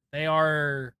publisher.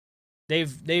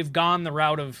 They've gone the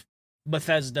route of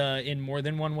Bethesda in more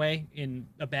than one way, in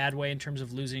a bad way in terms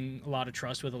of losing a lot of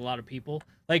trust with a lot of people.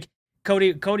 Like,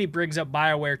 Cody brings up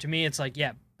BioWare. To me, it's like,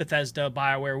 yeah, Bethesda,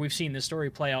 BioWare. We've seen this story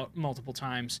play out multiple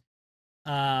times.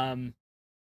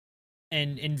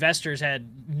 And investors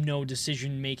had no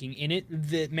decision making in it.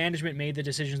 The management made the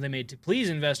decisions they made to please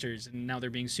investors, and now they're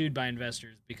being sued by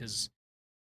investors because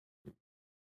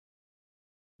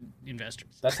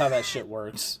investors. That's how that shit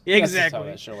works. Exactly. That's how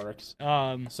that shit works.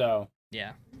 So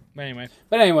yeah. But anyway,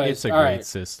 it's a great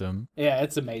system. Yeah,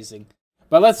 it's amazing.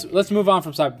 But let's move on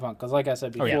from Cyberpunk, because like I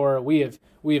said before, we have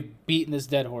beaten this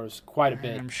dead horse quite a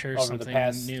bit. I'm sure over something the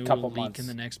past new couple will leak months in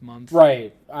the next month.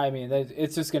 Right. I mean,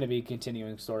 it's just going to be a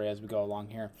continuing story as we go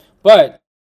along here. But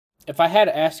if I had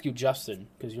to ask you, Justin,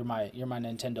 because you're my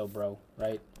Nintendo bro,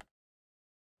 right?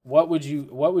 What would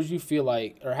you feel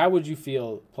like, or how would you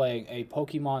feel playing a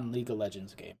Pokemon League of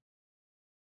Legends game?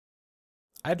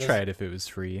 I'd try it if it was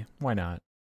free. Why not?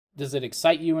 Does it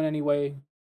excite you in any way?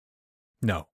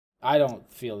 No. I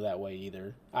don't feel that way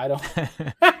either. I don't.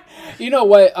 You know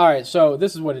what? All right, so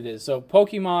this is what it is. So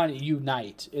Pokemon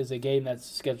Unite is a game that's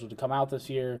scheduled to come out this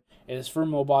year. It is for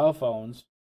mobile phones.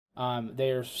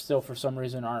 They are still, for some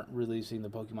reason, aren't releasing the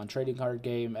Pokemon trading card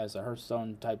game as a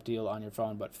Hearthstone type deal on your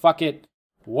phone. But fuck it.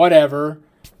 Whatever.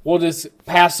 We'll just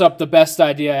pass up the best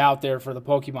idea out there for the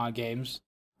Pokemon games.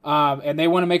 And they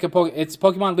want to make it's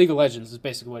Pokemon League of Legends is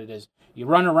basically what it is. You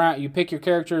run around, you pick your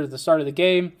character at the start of the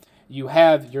game, you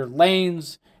have your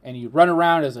lanes, and you run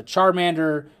around as a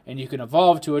Charmander, and you can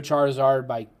evolve to a Charizard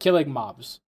by killing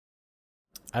mobs.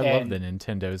 I love that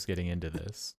Nintendo's getting into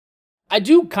this. I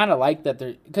do kind of like that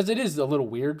because it is a little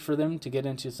weird for them to get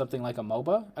into something like a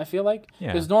MOBA, I feel like.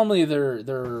 Because normally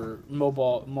their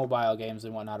mobile games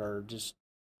and whatnot are just,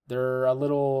 they're a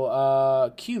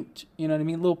little cute, you know what I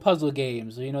mean? Little puzzle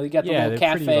games, you know, you got the little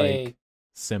cafe. Pretty, like,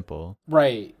 simple.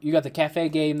 Right. You got the cafe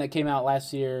game that came out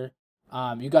last year.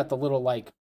 You got the little,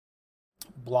 like,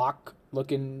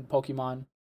 block-looking Pokemon.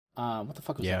 What the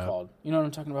fuck was that called? You know what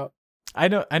I'm talking about? I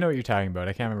know what you're talking about.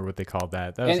 I can't remember what they called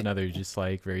that. That was another just,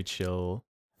 like, very chill.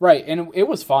 Right, and it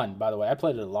was fun, by the way. I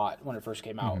played it a lot when it first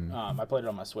came out. Mm-hmm. I played it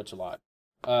on my Switch a lot.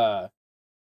 So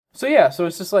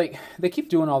it's just, like, they keep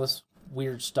doing all this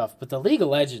weird stuff. But the League of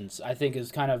Legends, I think,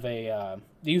 is kind of a...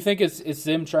 do you think it's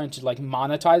them trying to, like,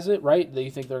 monetize it, right? Do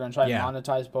you think they're going to try and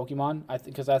monetize Pokemon? I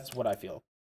think because that's what I feel.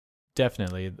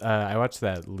 Definitely. I watched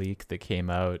that leak that came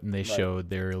out, and they showed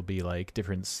there will be, like,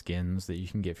 different skins that you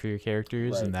can get for your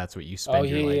characters, and that's what you spend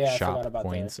your shop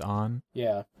points on.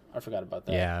 Yeah, I forgot about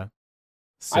that. Yeah.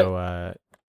 So,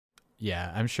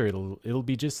 Yeah, I'm sure it'll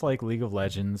be just like League of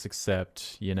Legends,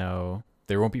 except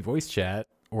there won't be voice chat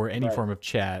or any Right. form of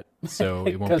chat, so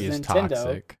it won't be as Nintendo.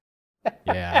 toxic.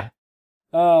 Yeah.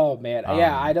 Oh man,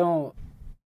 yeah, Um, I don't.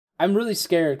 I'm really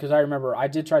scared because I remember I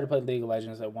did try to play League of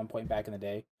Legends at one point back in the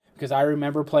day because I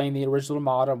remember playing the original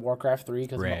mod on Warcraft 3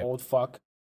 because I'm Right. an old fuck,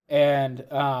 and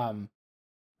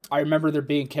I remember there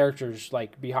being characters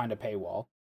like behind a paywall.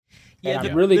 Yeah, and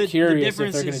I'm really curious if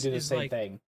difference they're going to do the is same like,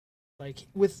 thing. Like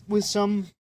with some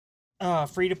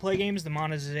free to play games, the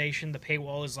monetization, the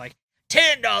paywall is like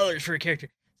 $10 for a character.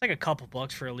 It's like a couple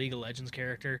bucks for a League of Legends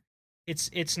character.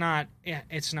 It's not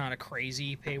a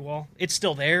crazy paywall. It's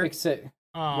still there. Except,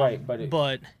 right,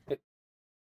 but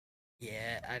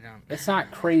yeah, I don't. It's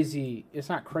not crazy. It's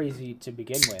not crazy to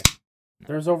begin with.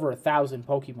 There's over 1,000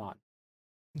 Pokemon.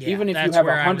 Yeah, Even if you that's have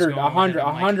where I was going with it. I'm like,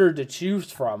 100 to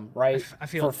choose from, right? I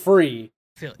feel for free.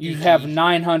 feel You icky. have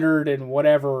 900 and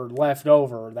whatever left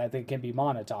over that they can be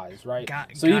monetized, right?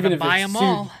 So even if buy them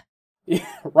all,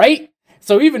 right?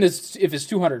 So even if it's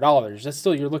 $200, that's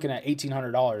still you're looking at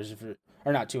 $1,800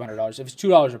 or not $200. If it's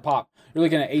 $2 a pop, you're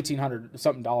looking at $1,800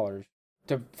 something dollars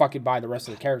to fucking buy the rest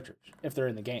of the characters if they're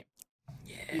in the game.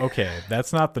 yeah. Okay,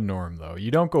 that's not the norm though.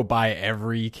 You don't go buy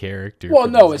every character. Well,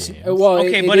 for no, these it's games.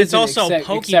 Okay, but it's isn't also except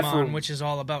for- Pokemon, which is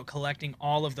all about collecting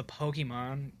all of the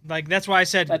Pokemon. Like that's why I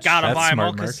said That's gotta buy them all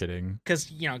smart marketing. because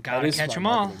that gotta is catch smart them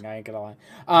all. marketing, I ain't gonna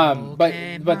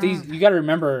lie. But these you got to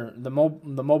remember the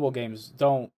mobile games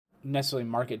don't necessarily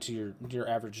market to your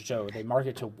average Joe. They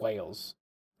market to whales,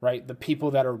 right? The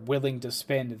people that are willing to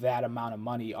spend that amount of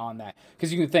money on that.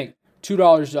 Because you can think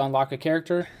 $2 to unlock a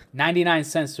character, 99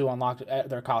 cents to unlock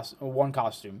one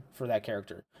costume for that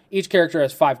character. Each character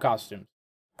has 5 costumes.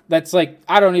 That's like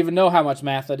I don't even know how much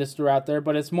math I just threw out there,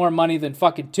 but it's more money than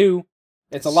fucking 2.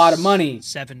 It's a lot of money.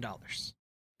 $7.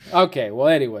 Okay, well,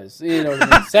 anyways, you know what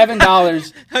I mean?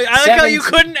 $7. I like how you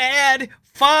couldn't add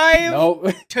 5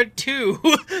 No, to 2.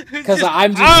 because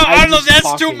I'm just. I don't know. just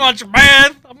That's too talking. much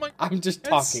math. I'm like, I'm just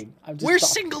that's- talking. we're talking.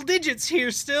 single digits here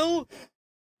still.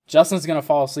 Justin's gonna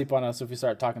fall asleep on us if we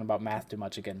start talking about math too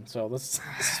much again. So let's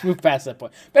move past that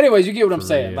point. But anyways, you get what I'm For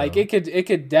saying. real. Like it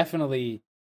could definitely,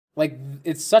 like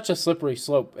it's such a slippery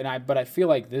slope. But I feel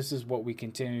like this is what we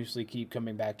continuously keep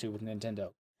coming back to with Nintendo.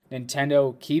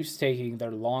 Nintendo keeps taking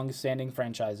their long-standing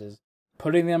franchises,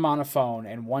 putting them on a phone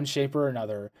in one shape or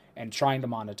another, and trying to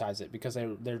monetize it because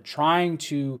they're trying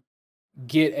to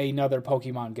get another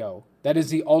Pokemon Go. That is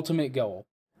the ultimate goal.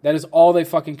 That is all they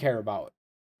fucking care about.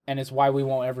 And it's why we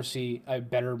won't ever see a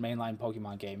better mainline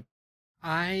Pokemon game.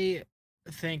 I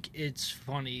think it's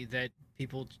funny that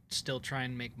people still try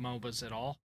and make MOBAs at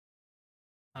all.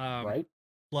 Right?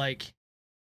 Like,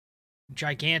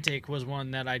 Gigantic was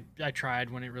one that I tried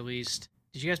when it released.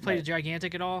 Did you guys play Right.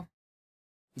 Gigantic at all?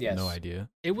 Yes. No idea.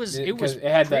 It was 'Cause it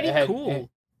had pretty the, cool.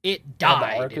 It Had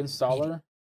died. the Arc installer?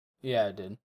 Yeah, it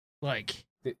did. Like,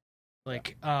 It-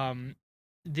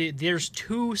 there's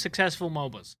 2 successful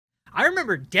MOBAs. I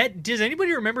remember Does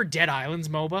anybody remember Dead Island's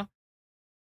MOBA?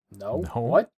 No? No.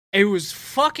 What? It was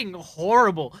fucking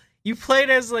horrible. You played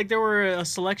as there were a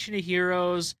selection of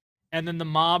heroes, and then the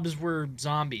mobs were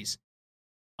zombies.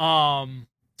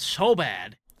 So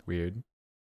bad. Weird.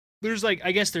 There's I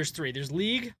guess there's 3. There's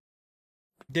League.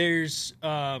 There's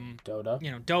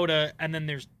Dota? Dota, and then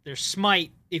there's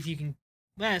Smite. If you can,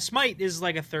 Smite is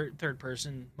like a third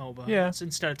person MOBA. Yeah. It's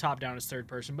instead of top down, it's third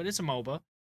person, but it's a MOBA.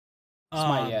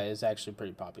 Smite, yeah, is actually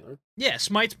pretty popular. Yeah,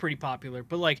 Smite's pretty popular,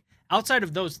 but outside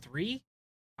of those 3,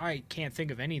 I can't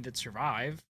think of any that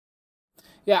survive.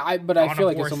 Yeah, I Dawn feel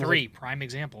of like War it's almost 3, prime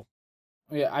example.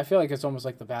 I feel like it's almost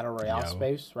like the battle royale Yo.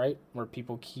 space, right? Where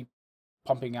people keep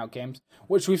pumping out games,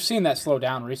 which we've seen that slow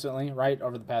down recently, right?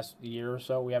 Over the past year or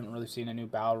so, we haven't really seen a new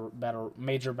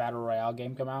major battle royale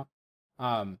game come out.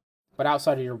 But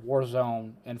outside of your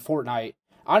Warzone and Fortnite,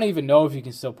 I don't even know if you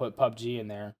can still put PUBG in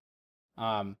there.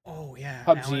 Oh yeah,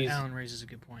 PUBG's Alan raises a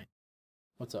good point.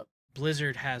 What's up?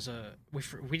 Blizzard has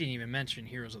we didn't even mention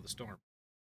Heroes of the Storm.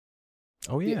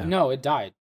 Oh yeah. No, it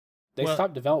died. They Well-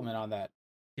 stopped development on that.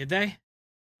 Did they?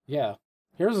 Yeah.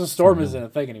 Heroes of the Storm no. isn't a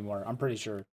thing anymore, I'm pretty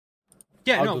sure.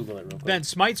 Yeah, I'll no. Google it real quick. Ben,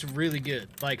 Smite's really good.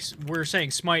 We're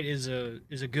saying Smite is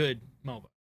a good MOBA.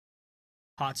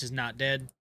 HOTS is not dead.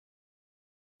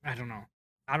 I don't know.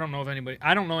 I don't know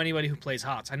anybody who plays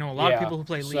HOTS. I know a lot of people who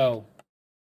play League. So,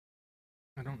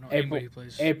 I don't know April- anybody who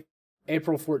plays.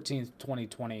 April 14th,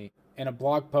 2020, in a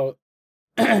blog post,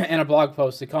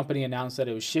 the company announced that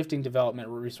it was shifting development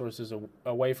resources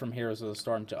away from Heroes of the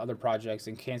Storm to other projects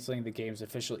and canceling the game's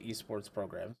official esports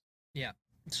program.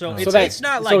 So So it's that- it's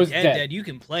not so like it's dead, dead. dead. You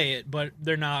can play it, but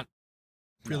they're not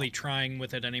really trying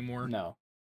with it anymore. No.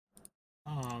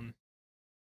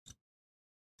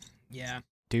 Yeah.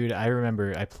 Dude, I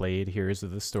remember I played Heroes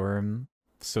of the Storm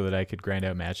so that I could grind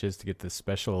out matches to get the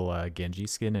special Genji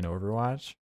skin in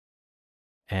Overwatch.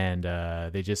 And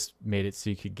they just made it so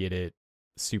you could get it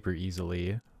super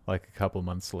easily, like a couple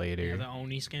months later. Yeah, the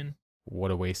Oni skin.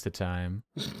 What a waste of time.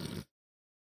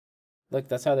 Look,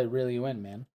 that's how they really win,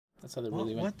 man. That's how they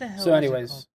really win. What the hell? So, is it anyways,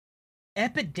 called?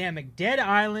 Epidemic, Dead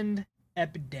Island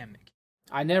Epidemic.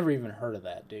 I never even heard of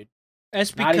that, dude.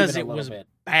 That's Not because even a it was little bit.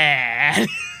 bad.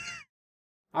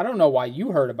 I don't know why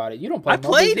you heard about it. You don't play I MOBAs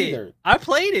played it. either. I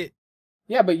played it.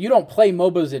 Yeah, but you don't play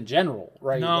MOBAs in general,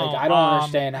 right? No, like I don't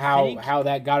understand I how think-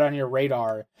 that got on your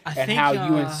radar I and think, how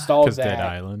you installed Because Dead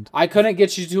that. Island. I couldn't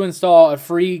get you to install a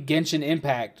free Genshin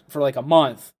Impact for like a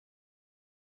month,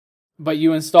 but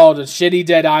you installed a shitty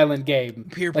Dead Island game.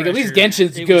 Peer Like pressure. at least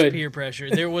Genshin's It good. was peer pressure.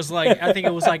 There was like I think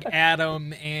it was like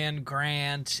Adam and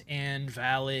Grant and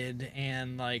Valid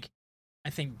and like I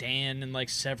think Dan and like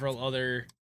several other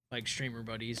like streamer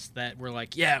buddies that were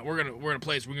like, yeah, we're gonna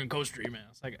play this. We're gonna co-stream it.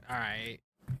 It's like, all right.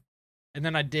 And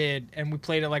then I did, and we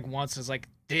played it like once. It's like,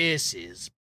 this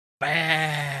is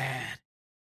bad.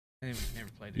 And we never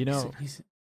played it. You know,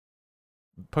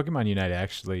 Pokemon Unite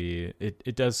actually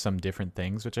it does some different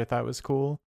things, which I thought was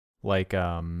cool. Like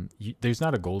there's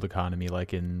not a gold economy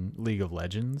like in League of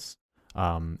Legends.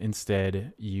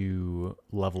 Instead, you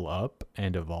level up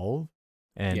and evolve,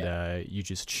 and you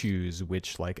just choose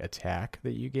which like attack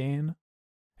that you gain,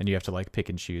 and you have to like pick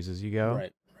and choose as you go.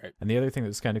 Right. And the other thing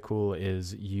that's kind of cool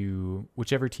is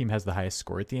whichever team has the highest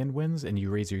score at the end wins, and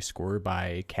you raise your score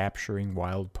by capturing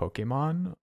wild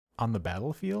Pokemon on the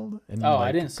battlefield. And Oh, like,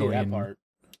 I didn't see going that and part.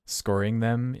 Scoring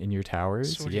them in your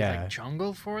towers. So do you like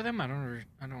jungle for them? I don't.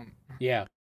 Yeah,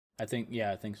 I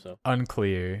think so.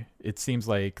 Unclear. It seems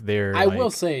like there I like, will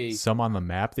say some on the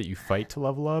map that you fight to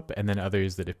level up, and then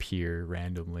others that appear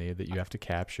randomly that you have to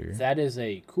capture. that is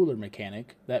a cooler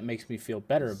mechanic that makes me feel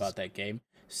better about that game.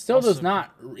 Still does Also-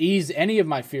 not ease any of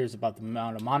my fears about the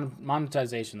amount of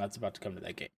monetization that's about to come to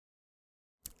that game.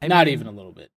 Not even a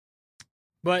little bit.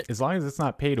 But As long as it's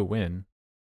not pay to win.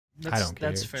 that's, don't care.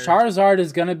 That's fair. Charizard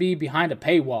is gonna be behind a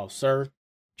paywall, sir.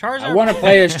 Charizard. I wanna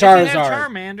play as If you have Charizard.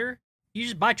 Charmander. You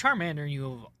just buy Charmander and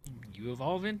you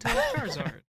evolve into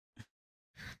Charizard.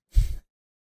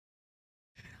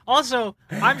 Also,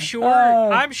 I'm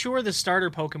sure the starter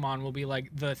Pokemon will be like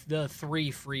the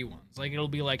 3 free ones. Like it'll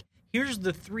be like, here's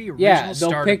the 3 original Yeah, they'll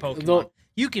starter pick- Pokemon. they'll-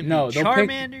 You can no, be they'll pick-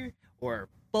 Charmander or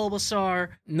Bulbasaur.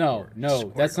 No,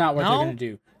 that's not what No? they're gonna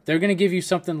do. They're gonna give you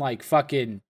something like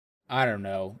fucking, I don't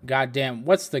know, goddamn.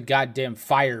 What's the goddamn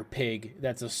fire pig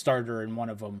that's a starter in one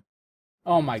of them?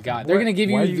 Oh my god, they're gonna give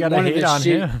you Why you gotta one of hate the on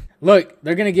shit. him? Look,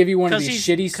 they're gonna give you one of these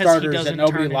Because shitty he starters doesn't that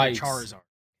nobody turn into likes. Charizard.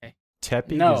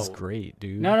 Tepig No. is great,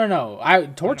 dude. No.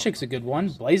 Torchic's a good one.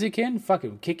 Blaziken,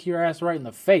 fucking kick your ass right in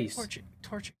the face.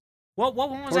 Torchic. What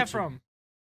one was that Torchic.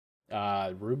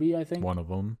 from? Ruby, I think. One of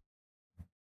them.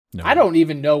 No. I don't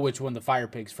even know which one the fire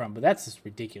pig's from, but that's just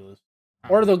ridiculous.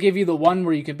 Or they'll give you the one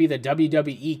where you can be the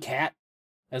WWE cat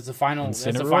as the final.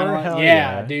 Incineroar? Hell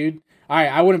yeah, yeah. dude. All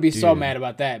right, I wouldn't be so Dude. mad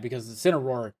about that because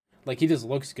Incineroar, like he just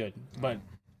looks good. But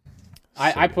So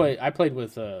I good. played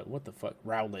with what the fuck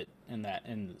Rowlet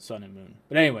in Sun and Moon.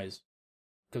 But anyways,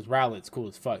 because Rowlet's cool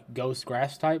as fuck. Ghost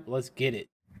grass type, let's get it.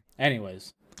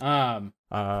 Anyways, One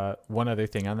other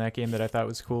thing on that game that I thought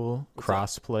was cool: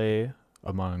 crossplay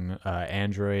among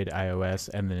Android, iOS,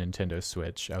 and the Nintendo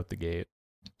Switch out the gate.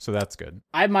 So that's good.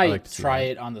 I might like to see try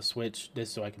that. it on the Switch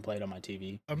just so I can play it on my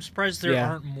TV. I'm surprised there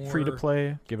aren't more Free to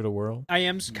play. Give it a whirl. I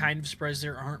am kind of surprised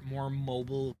there aren't more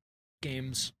mobile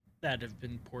games that have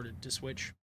been ported to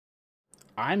Switch.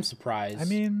 I'm surprised. I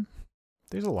mean,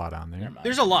 there's a lot on there. Never mind.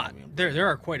 There's a lot. There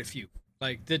are quite a few.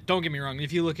 Like, don't get me wrong.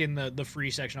 If you look in the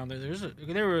free section on there,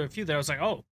 there were a few that I was like,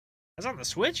 oh, that's on the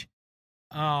Switch.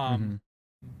 Mhm.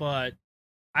 But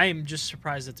I am just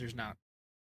surprised that there's not.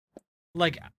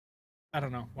 Like, I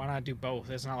don't know. Why not do both?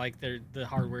 It's not like the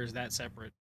hardware is that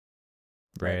separate.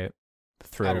 Right. I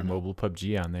Throw don't know. mobile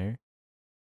PUBG on there.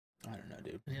 I don't know,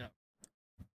 dude. Yeah,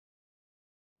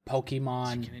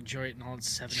 Pokemon you can enjoy it in all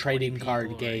its 720p trading card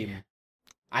glory. game.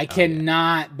 I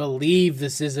cannot believe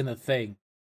this isn't a thing.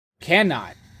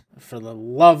 Cannot. For the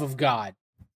love of God.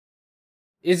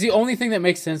 Is the only thing that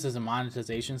makes sense as a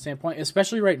monetization standpoint,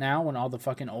 especially right now when all the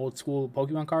fucking old school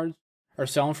Pokemon cards are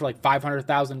selling for like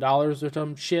 $500,000 or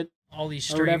some shit. All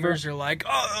these Or whatever. streamers are like,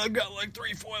 oh, I got like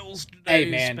 3 foils today.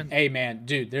 Hey man,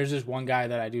 dude, there's this one guy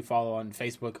that I do follow on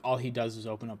Facebook. All he does is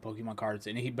open up Pokemon cards,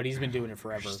 but he's been doing it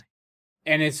forever.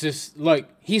 And it's just, look,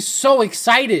 he's so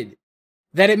excited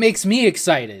that it makes me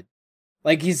excited.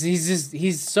 Like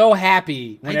he's so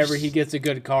happy whenever he gets a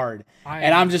good card.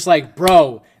 And I'm just like,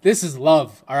 bro, this is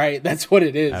love. All right, that's what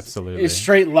it is. Absolutely. It's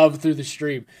straight love through the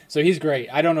stream. So he's great.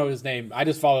 I don't know his name. I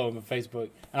just follow him on Facebook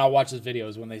and I'll watch his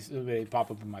videos when they pop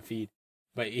up in my feed.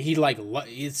 But he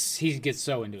he gets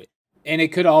so into it. And it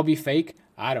could all be fake.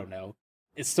 I don't know.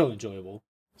 It's still enjoyable.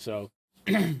 So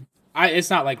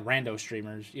it's not like rando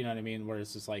streamers, you know what I mean, where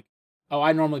it's just like, oh,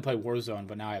 I normally play Warzone,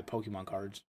 but now I have Pokemon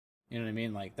cards. You know what I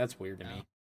mean? Like, that's weird to me.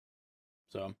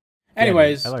 So,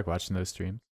 anyways. I like watching those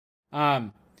streams.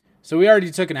 So we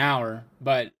already took an hour,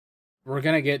 but we're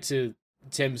going to get to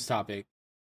Tim's topic.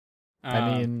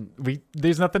 I mean,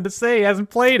 there's nothing to say. He hasn't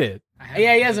played it.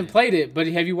 Yeah, he hasn't played it, but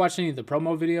have you watched any of the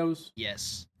promo videos?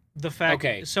 Yes. The fact.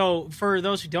 Okay. So, for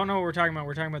those who don't know what we're talking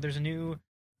about there's a new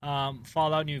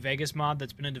Fallout New Vegas mod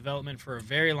that's been in development for a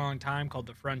very long time called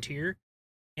The Frontier.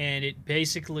 And it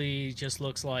basically just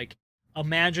looks like,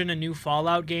 imagine a new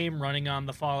Fallout game running on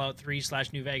the Fallout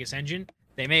 3/New Vegas engine.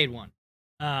 They made one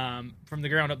from the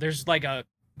ground up. There's like a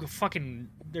fucking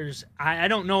I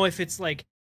don't know if it's like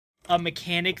a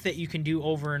mechanic that you can do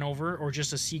over and over or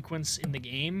just a sequence in the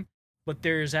game, but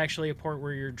there's actually a part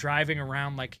where you're driving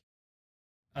around like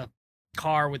a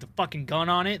car with a fucking gun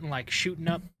on it and like shooting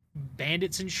up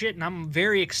bandits and shit. And I'm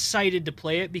very excited to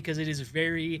play it because it is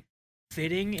very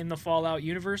fitting in the Fallout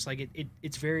universe. Like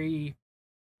it's very.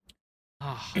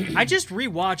 I just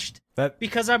rewatched that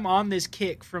because I'm on this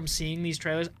kick from seeing these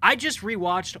trailers. I just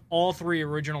rewatched all 3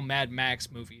 original Mad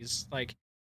Max movies. Like,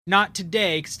 not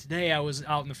today, because today I was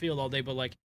out in the field all day, but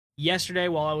like yesterday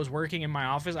while I was working in my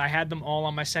office, I had them all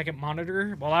on my second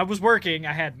monitor. While I was working,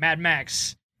 I had Mad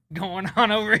Max going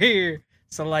on over here.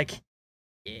 So like,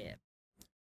 yeah.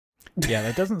 Yeah,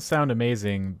 that doesn't sound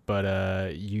amazing,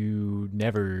 but you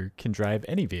never can drive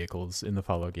any vehicles in the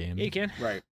Fallout game. Yeah, you can.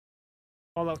 Right.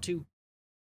 Fallout 2.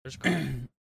 There's a car.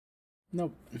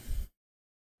 Nope. Okay.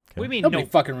 What do you mean Nobody no?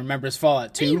 fucking remembers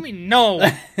Fallout 2. What do you mean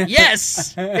no?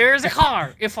 Yes! There's a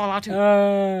car in Fallout 2.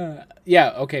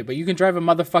 Yeah, okay, but you can drive a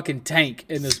motherfucking tank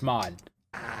in this mod.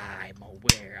 I'm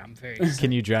aware. I'm very excited.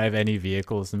 Can you drive any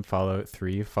vehicles in Fallout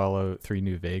 3, Fallout 3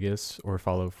 New Vegas, or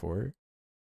Fallout 4?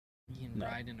 You can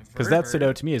ride in a Because that stood vertibird.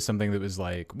 out to me as something that was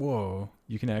like, whoa,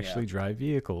 you can actually drive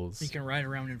vehicles. You can ride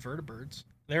around in vertibirds.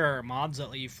 There are mods that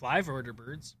let you fly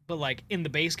vertibirds, but like in the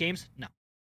base games, no.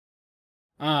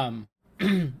 All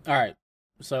right.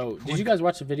 So, did you guys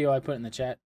watch the video I put in the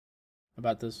chat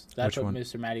about this? That I Which put one?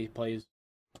 Mr. Matty Plays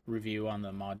review on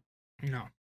the mod No.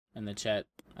 in the chat.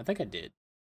 I think I did.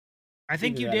 I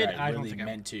think Either you that did. or I don't really think I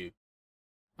meant to.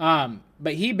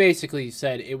 But he basically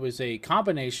said it was a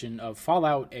combination of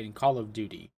Fallout and Call of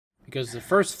Duty because the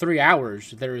first 3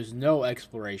 hours there is no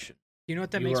exploration. You know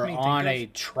what that You makes are me on think a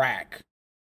of? track.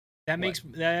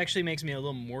 That actually makes me a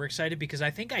little more excited because I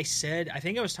think I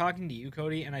was talking to you,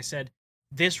 Cody, and I said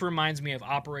this reminds me of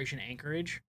Operation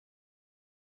Anchorage.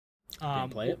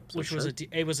 Didn't play it, so Which sure.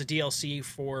 was a DLC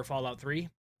for Fallout 3,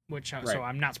 which Right. so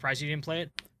I'm not surprised you didn't play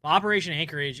it. Operation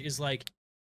Anchorage is like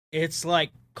it's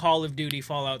like Call of Duty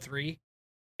Fallout 3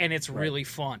 and it's Right. really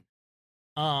fun.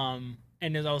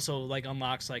 And it also like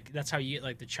unlocks like that's how you get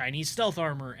like the Chinese stealth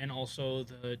armor and also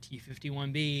the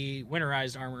T-51B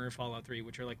winterized armor in Fallout 3,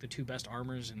 which are like the 2 best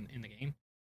armors in the game.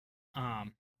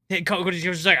 And Cody's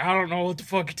just like, I don't know what the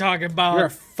fuck you're talking about. You're a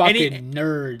fucking And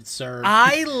nerd, sir.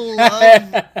 I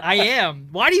am.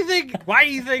 Why do you think?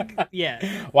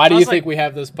 Yeah. Why do I you was think like, we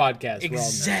have this podcast?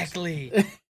 Exactly.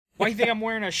 Why do you think I'm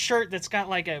wearing a shirt that's got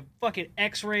like a fucking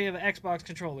X-ray of an Xbox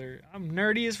controller? I'm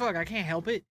nerdy as fuck. I can't help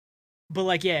it. But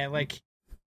like, yeah, like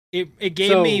it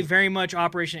gave me very much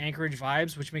Operation Anchorage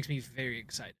vibes, which makes me very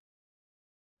excited.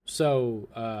 So,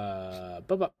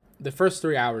 but the first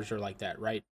 3 hours are like that,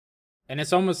 right? And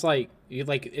it's almost like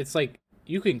it's like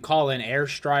you can call in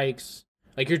airstrikes.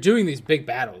 Like you're doing these big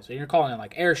battles, and you're calling in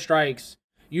like airstrikes.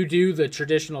 You do the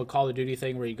traditional Call of Duty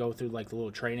thing where you go through like the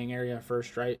little training area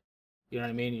first, right? You know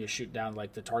what I mean? You shoot down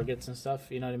like the targets and stuff.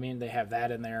 You know what I mean? They have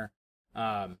that in there,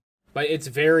 but it's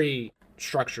very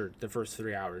structured the first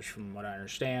 3 hours, from what I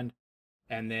understand.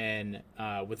 And then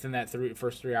within that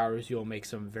first 3 hours, you'll make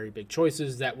some very big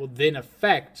choices that will then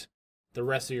affect the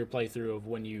rest of your playthrough of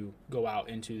when you go out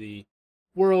into the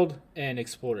world and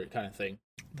explore it, kind of thing.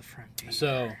 The frontier.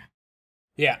 So,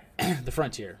 yeah, the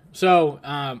frontier. So,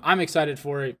 I'm excited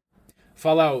for it.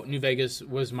 Fallout New Vegas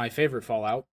was my favorite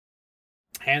Fallout,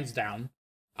 hands down.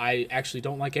 I actually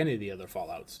don't like any of the other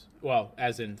Fallouts. Well,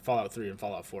 as in Fallout 3 and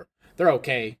Fallout 4. They're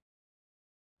okay.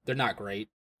 They're not great.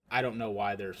 I don't know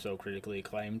why they're so critically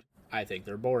acclaimed. I think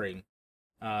they're boring.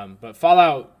 But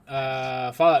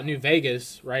Fallout New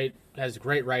Vegas, right, has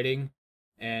great writing,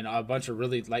 and a bunch of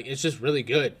really like it's just really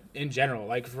good in general.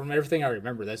 Like from everything I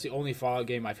remember, that's the only Fallout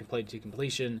game I've played to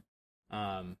completion.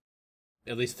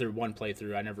 At least through one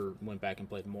playthrough. I never went back and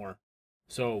played more.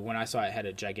 So when I saw it had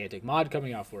a gigantic mod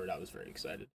coming out for it, I was very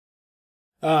excited.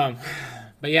 But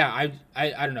yeah,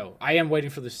 I don't know. I am waiting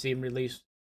for the Steam release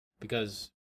because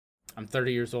I'm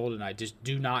 30 years old and I just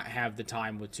do not have the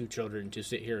time with 2 children to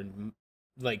sit here and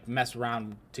like mess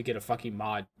around to get a fucking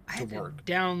mod to work.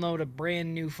 Download a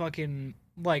brand new fucking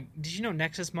like. Did you know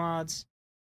Nexus Mods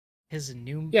has a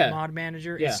new mod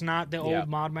manager? Yeah. It's not the old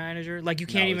mod manager. Like you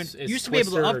can't even. It's used to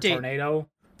Twister be able to update Tornado,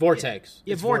 Vortex.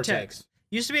 Yeah, it's Vortex.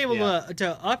 Used to be able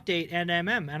to update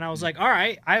NMM, and I was like, all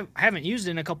right, I haven't used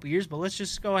it in a couple years, but let's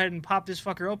just go ahead and pop this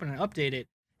fucker open and update it.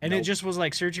 And it just was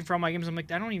like searching for all my games. I'm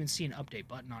like, I don't even see an update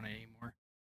button on it anymore.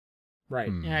 Right.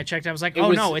 And I checked. I was like,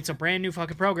 no, it's a brand new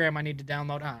fucking program I need to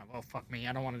download. Ah, well, fuck me.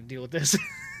 I don't want to deal with this.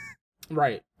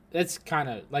 Right. That's kind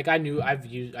of like I've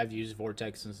used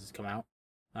Vortex since it's come out.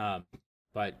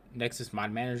 But Nexus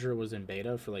Mod Manager was in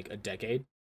beta for like a decade.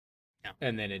 Yeah.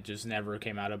 And then it just never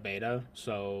came out of beta.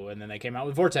 And then they came out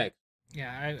with Vortex.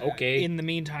 Yeah. Okay. In the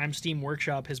meantime, Steam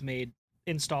Workshop has made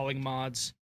installing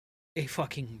mods a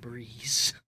fucking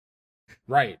breeze.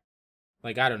 Right.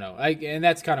 Like, I don't know. And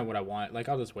that's kind of what I want. Like,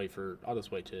 I'll just wait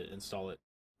to install it.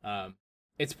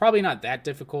 It's probably not that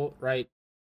difficult, right?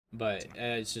 But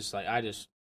it's just like, I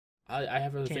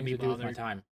have other things to do with my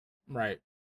time. Right.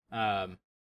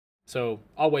 So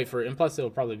I'll wait for it. And plus, it'll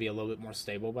probably be a little bit more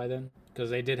stable by then. Because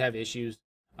they did have issues.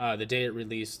 The day it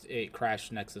released, it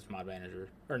crashed Nexus Mod Manager.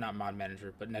 Or not Mod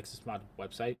Manager, but Nexus Mod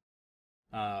website.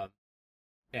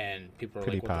 And people are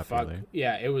pretty like, what popular. the fuck?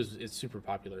 Yeah, it's super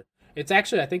popular. It's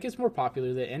actually, I think it's more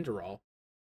popular than Enderall.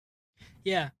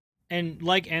 Yeah. And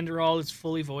like Enderall, it's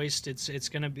fully voiced. It's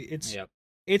gonna be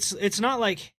it's not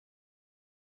like,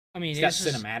 I mean, it's got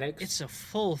cinematics. It's a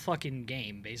full fucking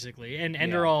game basically. And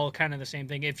Enderall kind of the same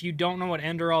thing. If you don't know what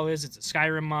Enderall is, it's a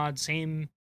Skyrim mod, same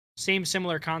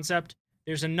similar concept.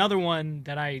 There's another one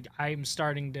that I'm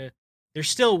starting to, they're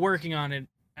still working on it,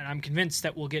 and I'm convinced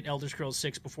that we'll get Elder Scrolls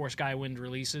 6 before Skywind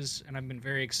releases, and I've been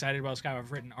very excited about Skywind.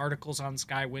 I've written articles on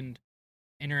Skywind,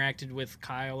 interacted with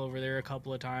Kyle over there a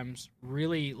couple of times.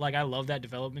 Really, like, I love that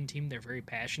development team. They're very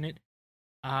passionate.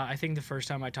 I think the first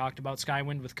time I talked about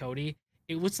Skywind with Cody,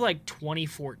 it was like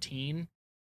 2014.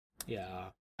 Yeah.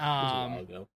 It was a while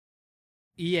ago.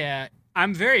 Yeah.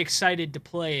 I'm very excited to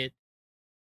play it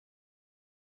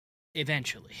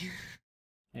eventually.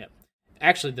 Yeah.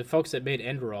 Actually, the folks that made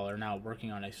Enderall are now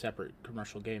working on a separate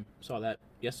commercial game. Saw that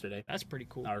yesterday. That's pretty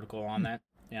cool. Article on that.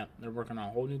 Yeah, they're working on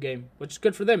a whole new game, which is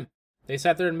good for them. They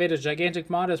sat there and made a gigantic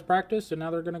mod as practice, and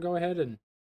now they're going to go ahead and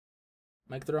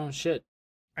make their own shit.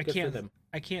 I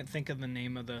can't think of the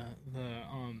name of the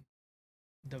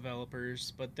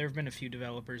developers, but there have been a few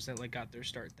developers that like got their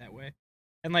start that way.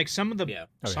 And like some of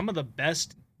the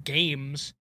best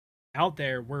games out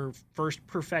there were first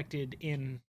perfected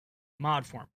in mod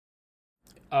form.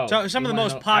 Oh, so some of the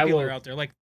most popular out there, like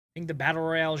I think the battle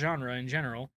royale genre in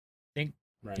general. I think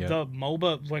the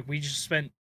MOBA, like we just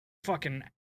spent fucking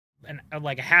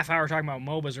like a half hour talking about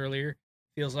MOBAs earlier.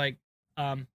 Feels like,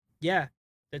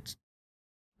 that's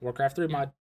Warcraft 3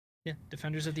 mod. Yeah,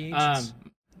 Defenders of the Ancients.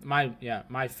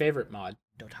 My favorite mod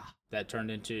Dota that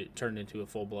turned into a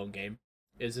full blown game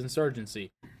is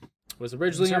Insurgency. Was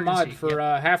originally a mod for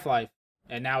Half-Life,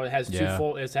 and now it has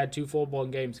two full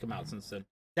blown games come out since then.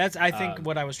 That's I think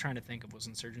what I was trying to think of was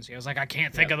Insurgency. I was like, I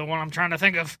can't think of the one I'm trying to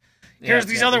think of. Here's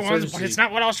these other ones, but it's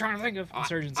not what I was trying to think of.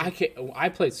 Insurgency. I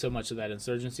played so much of that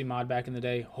Insurgency mod back in the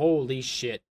day. Holy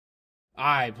shit.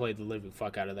 I played the living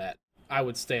fuck out of that. I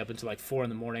would stay up until like 4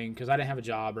 a.m. because I didn't have a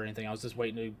job or anything. I was just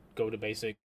waiting to go to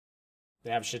basic.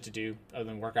 They have shit to do other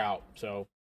than work out. So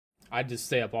I'd just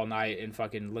stay up all night and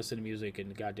fucking listen to music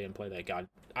and goddamn play that. God,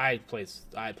 I played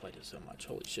it so much.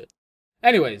 Holy shit.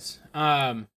 Anyways,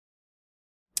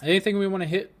 anything we want to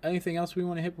hit? Anything else we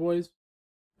want to hit, boys?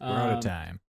 We're out of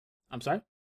time. I'm sorry?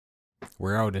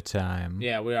 We're out of time.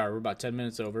 Yeah, we are. We're about 10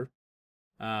 minutes over.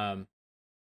 Do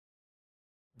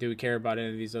we care about any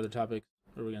of these other topics?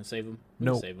 Or are we going to save them?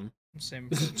 No. Save them. Same.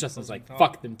 Justin's like,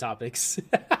 fuck them topics.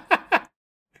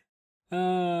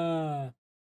 All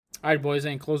right, boys.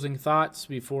 Any closing thoughts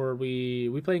before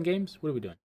we playing games? What are we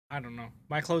doing? I don't know.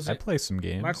 I play some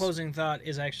games. My closing thought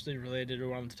is actually related to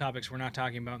one of the topics we're not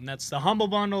talking about, and that's the Humble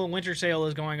Bundle winter sale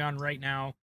is going on right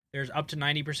now. There's up to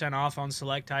 90% off on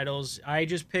select titles. I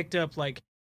just picked up, like,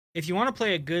 if you want to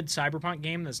play a good Cyberpunk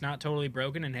game that's not totally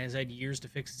broken and has had years to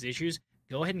fix its issues,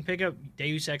 go ahead and pick up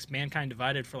Deus Ex Mankind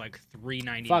Divided for like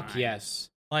 $3.99. Fuck yes.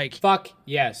 Like, fuck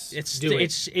yes.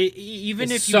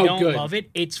 Even if you don't love it,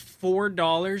 it's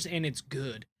 $4 and it's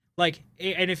good. Like,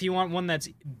 and if you want one that's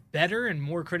better and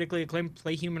more critically acclaimed,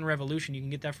 play Human Revolution. You can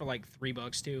get that for like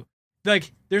 $3 too.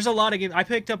 Like, there's a lot of games. I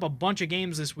picked up a bunch of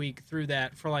games this week through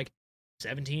that for like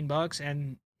 $17,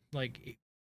 and like,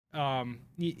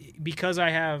 because I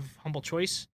have Humble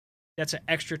Choice, that's an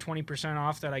extra 20%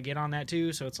 off that I get on that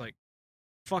too. So it's like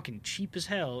fucking cheap as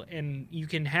hell, and you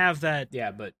can have that.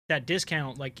 Yeah, but that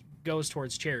discount like goes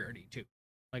towards charity too.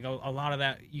 Like a lot of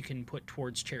that you can put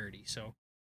towards charity. So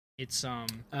it's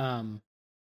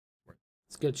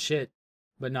it's good shit,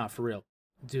 but not for real.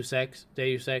 Deus Ex,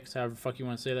 however the fuck you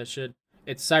want to say that shit.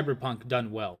 It's Cyberpunk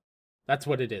done well. That's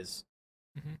what it is.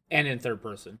 Mhm. And in third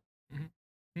person.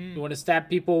 Mm. You want to stab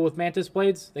people with mantis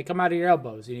blades? They come out of your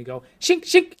elbows, and you go shink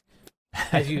shink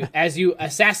as you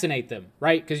assassinate them,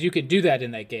 right? Because you can do that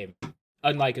in that game,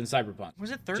 unlike in Cyberpunk.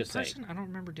 Was it third Just person? saying. I don't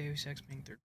remember Deus Ex being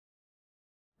third.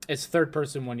 It's third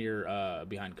person when you're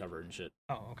behind cover and shit,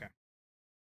 Oh, okay.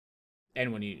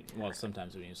 and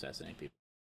sometimes when you assassinate people.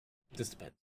 This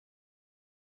depends.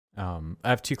 I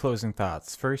have 2 closing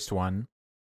thoughts. First one,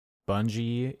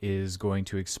 Bungie is going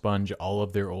to expunge all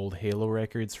of their old Halo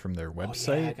records from their website.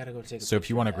 Oh, yeah, I gotta go take a So if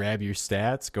you picture want to of that. grab your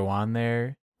stats, go on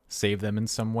there, save them in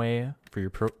some way for your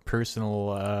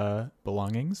personal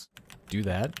belongings. Do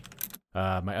that.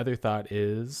 My other thought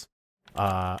is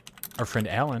our friend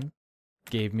Alan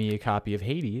gave me a copy of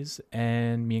Hades,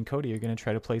 and me and Cody are going to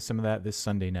try to play some of that this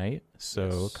Sunday night. So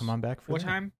Yes. come on back for What that.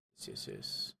 time?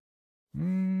 Yes.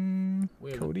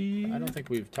 Cody? I don't think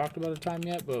we've talked about a time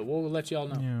yet, but we'll let you all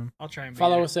know. Yeah. I'll try and be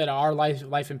Follow there. us at our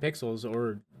life in pixels,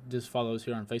 or just follow us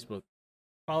here on Facebook.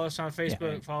 Follow us on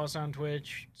Facebook. Yeah. Follow us on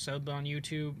Twitch. Sub on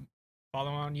YouTube.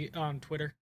 Follow on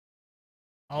Twitter.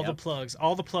 All Yep. the plugs.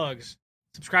 All the plugs.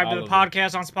 Subscribe All to the of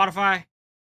podcast on Spotify.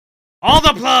 All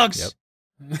the plugs.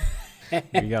 Yep.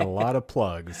 We got a lot of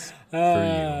plugs for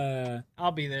you.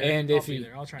 I'll be there. And I'll if be you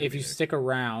there. I'll try and if be you there. stick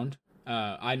around,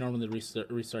 I normally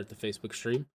restart the Facebook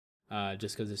stream,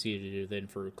 just because it's easier than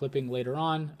for clipping later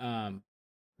on.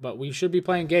 But we should be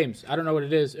playing games. I don't know what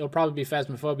it is. It'll probably be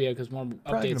Phasmophobia because more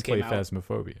Probably updates gonna play came out.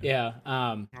 Phasmophobia. Yeah.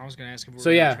 I was gonna ask if we were So,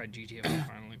 gonna yeah. try GTA 5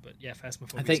 finally, but yeah,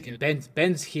 Phasmophobia. I think good.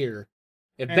 Ben's here.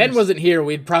 If And Ben it's- wasn't here,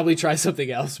 we'd probably try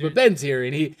something else. But Ben's here,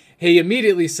 and he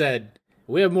immediately said,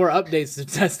 "We have more updates to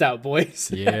test out, boys."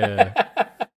 Yeah.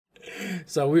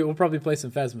 So we'll probably play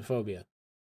some Phasmophobia.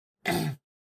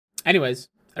 Anyways,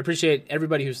 I appreciate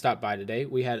everybody who stopped by today.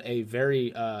 We had a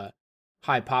very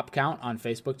high pop count on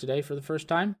Facebook today for the first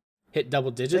time. Hit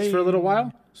double digits for a little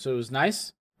while, so it was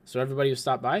nice. So everybody who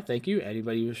stopped by, thank you.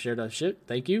 Anybody who shared our shit,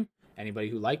 thank you. Anybody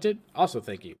who liked it, also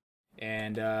thank you.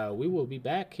 And we will be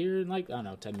back here in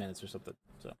 10 minutes or something.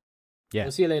 So Yeah.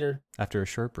 we'll see you later. After a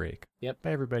short break. Yep.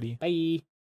 Bye, everybody. Bye.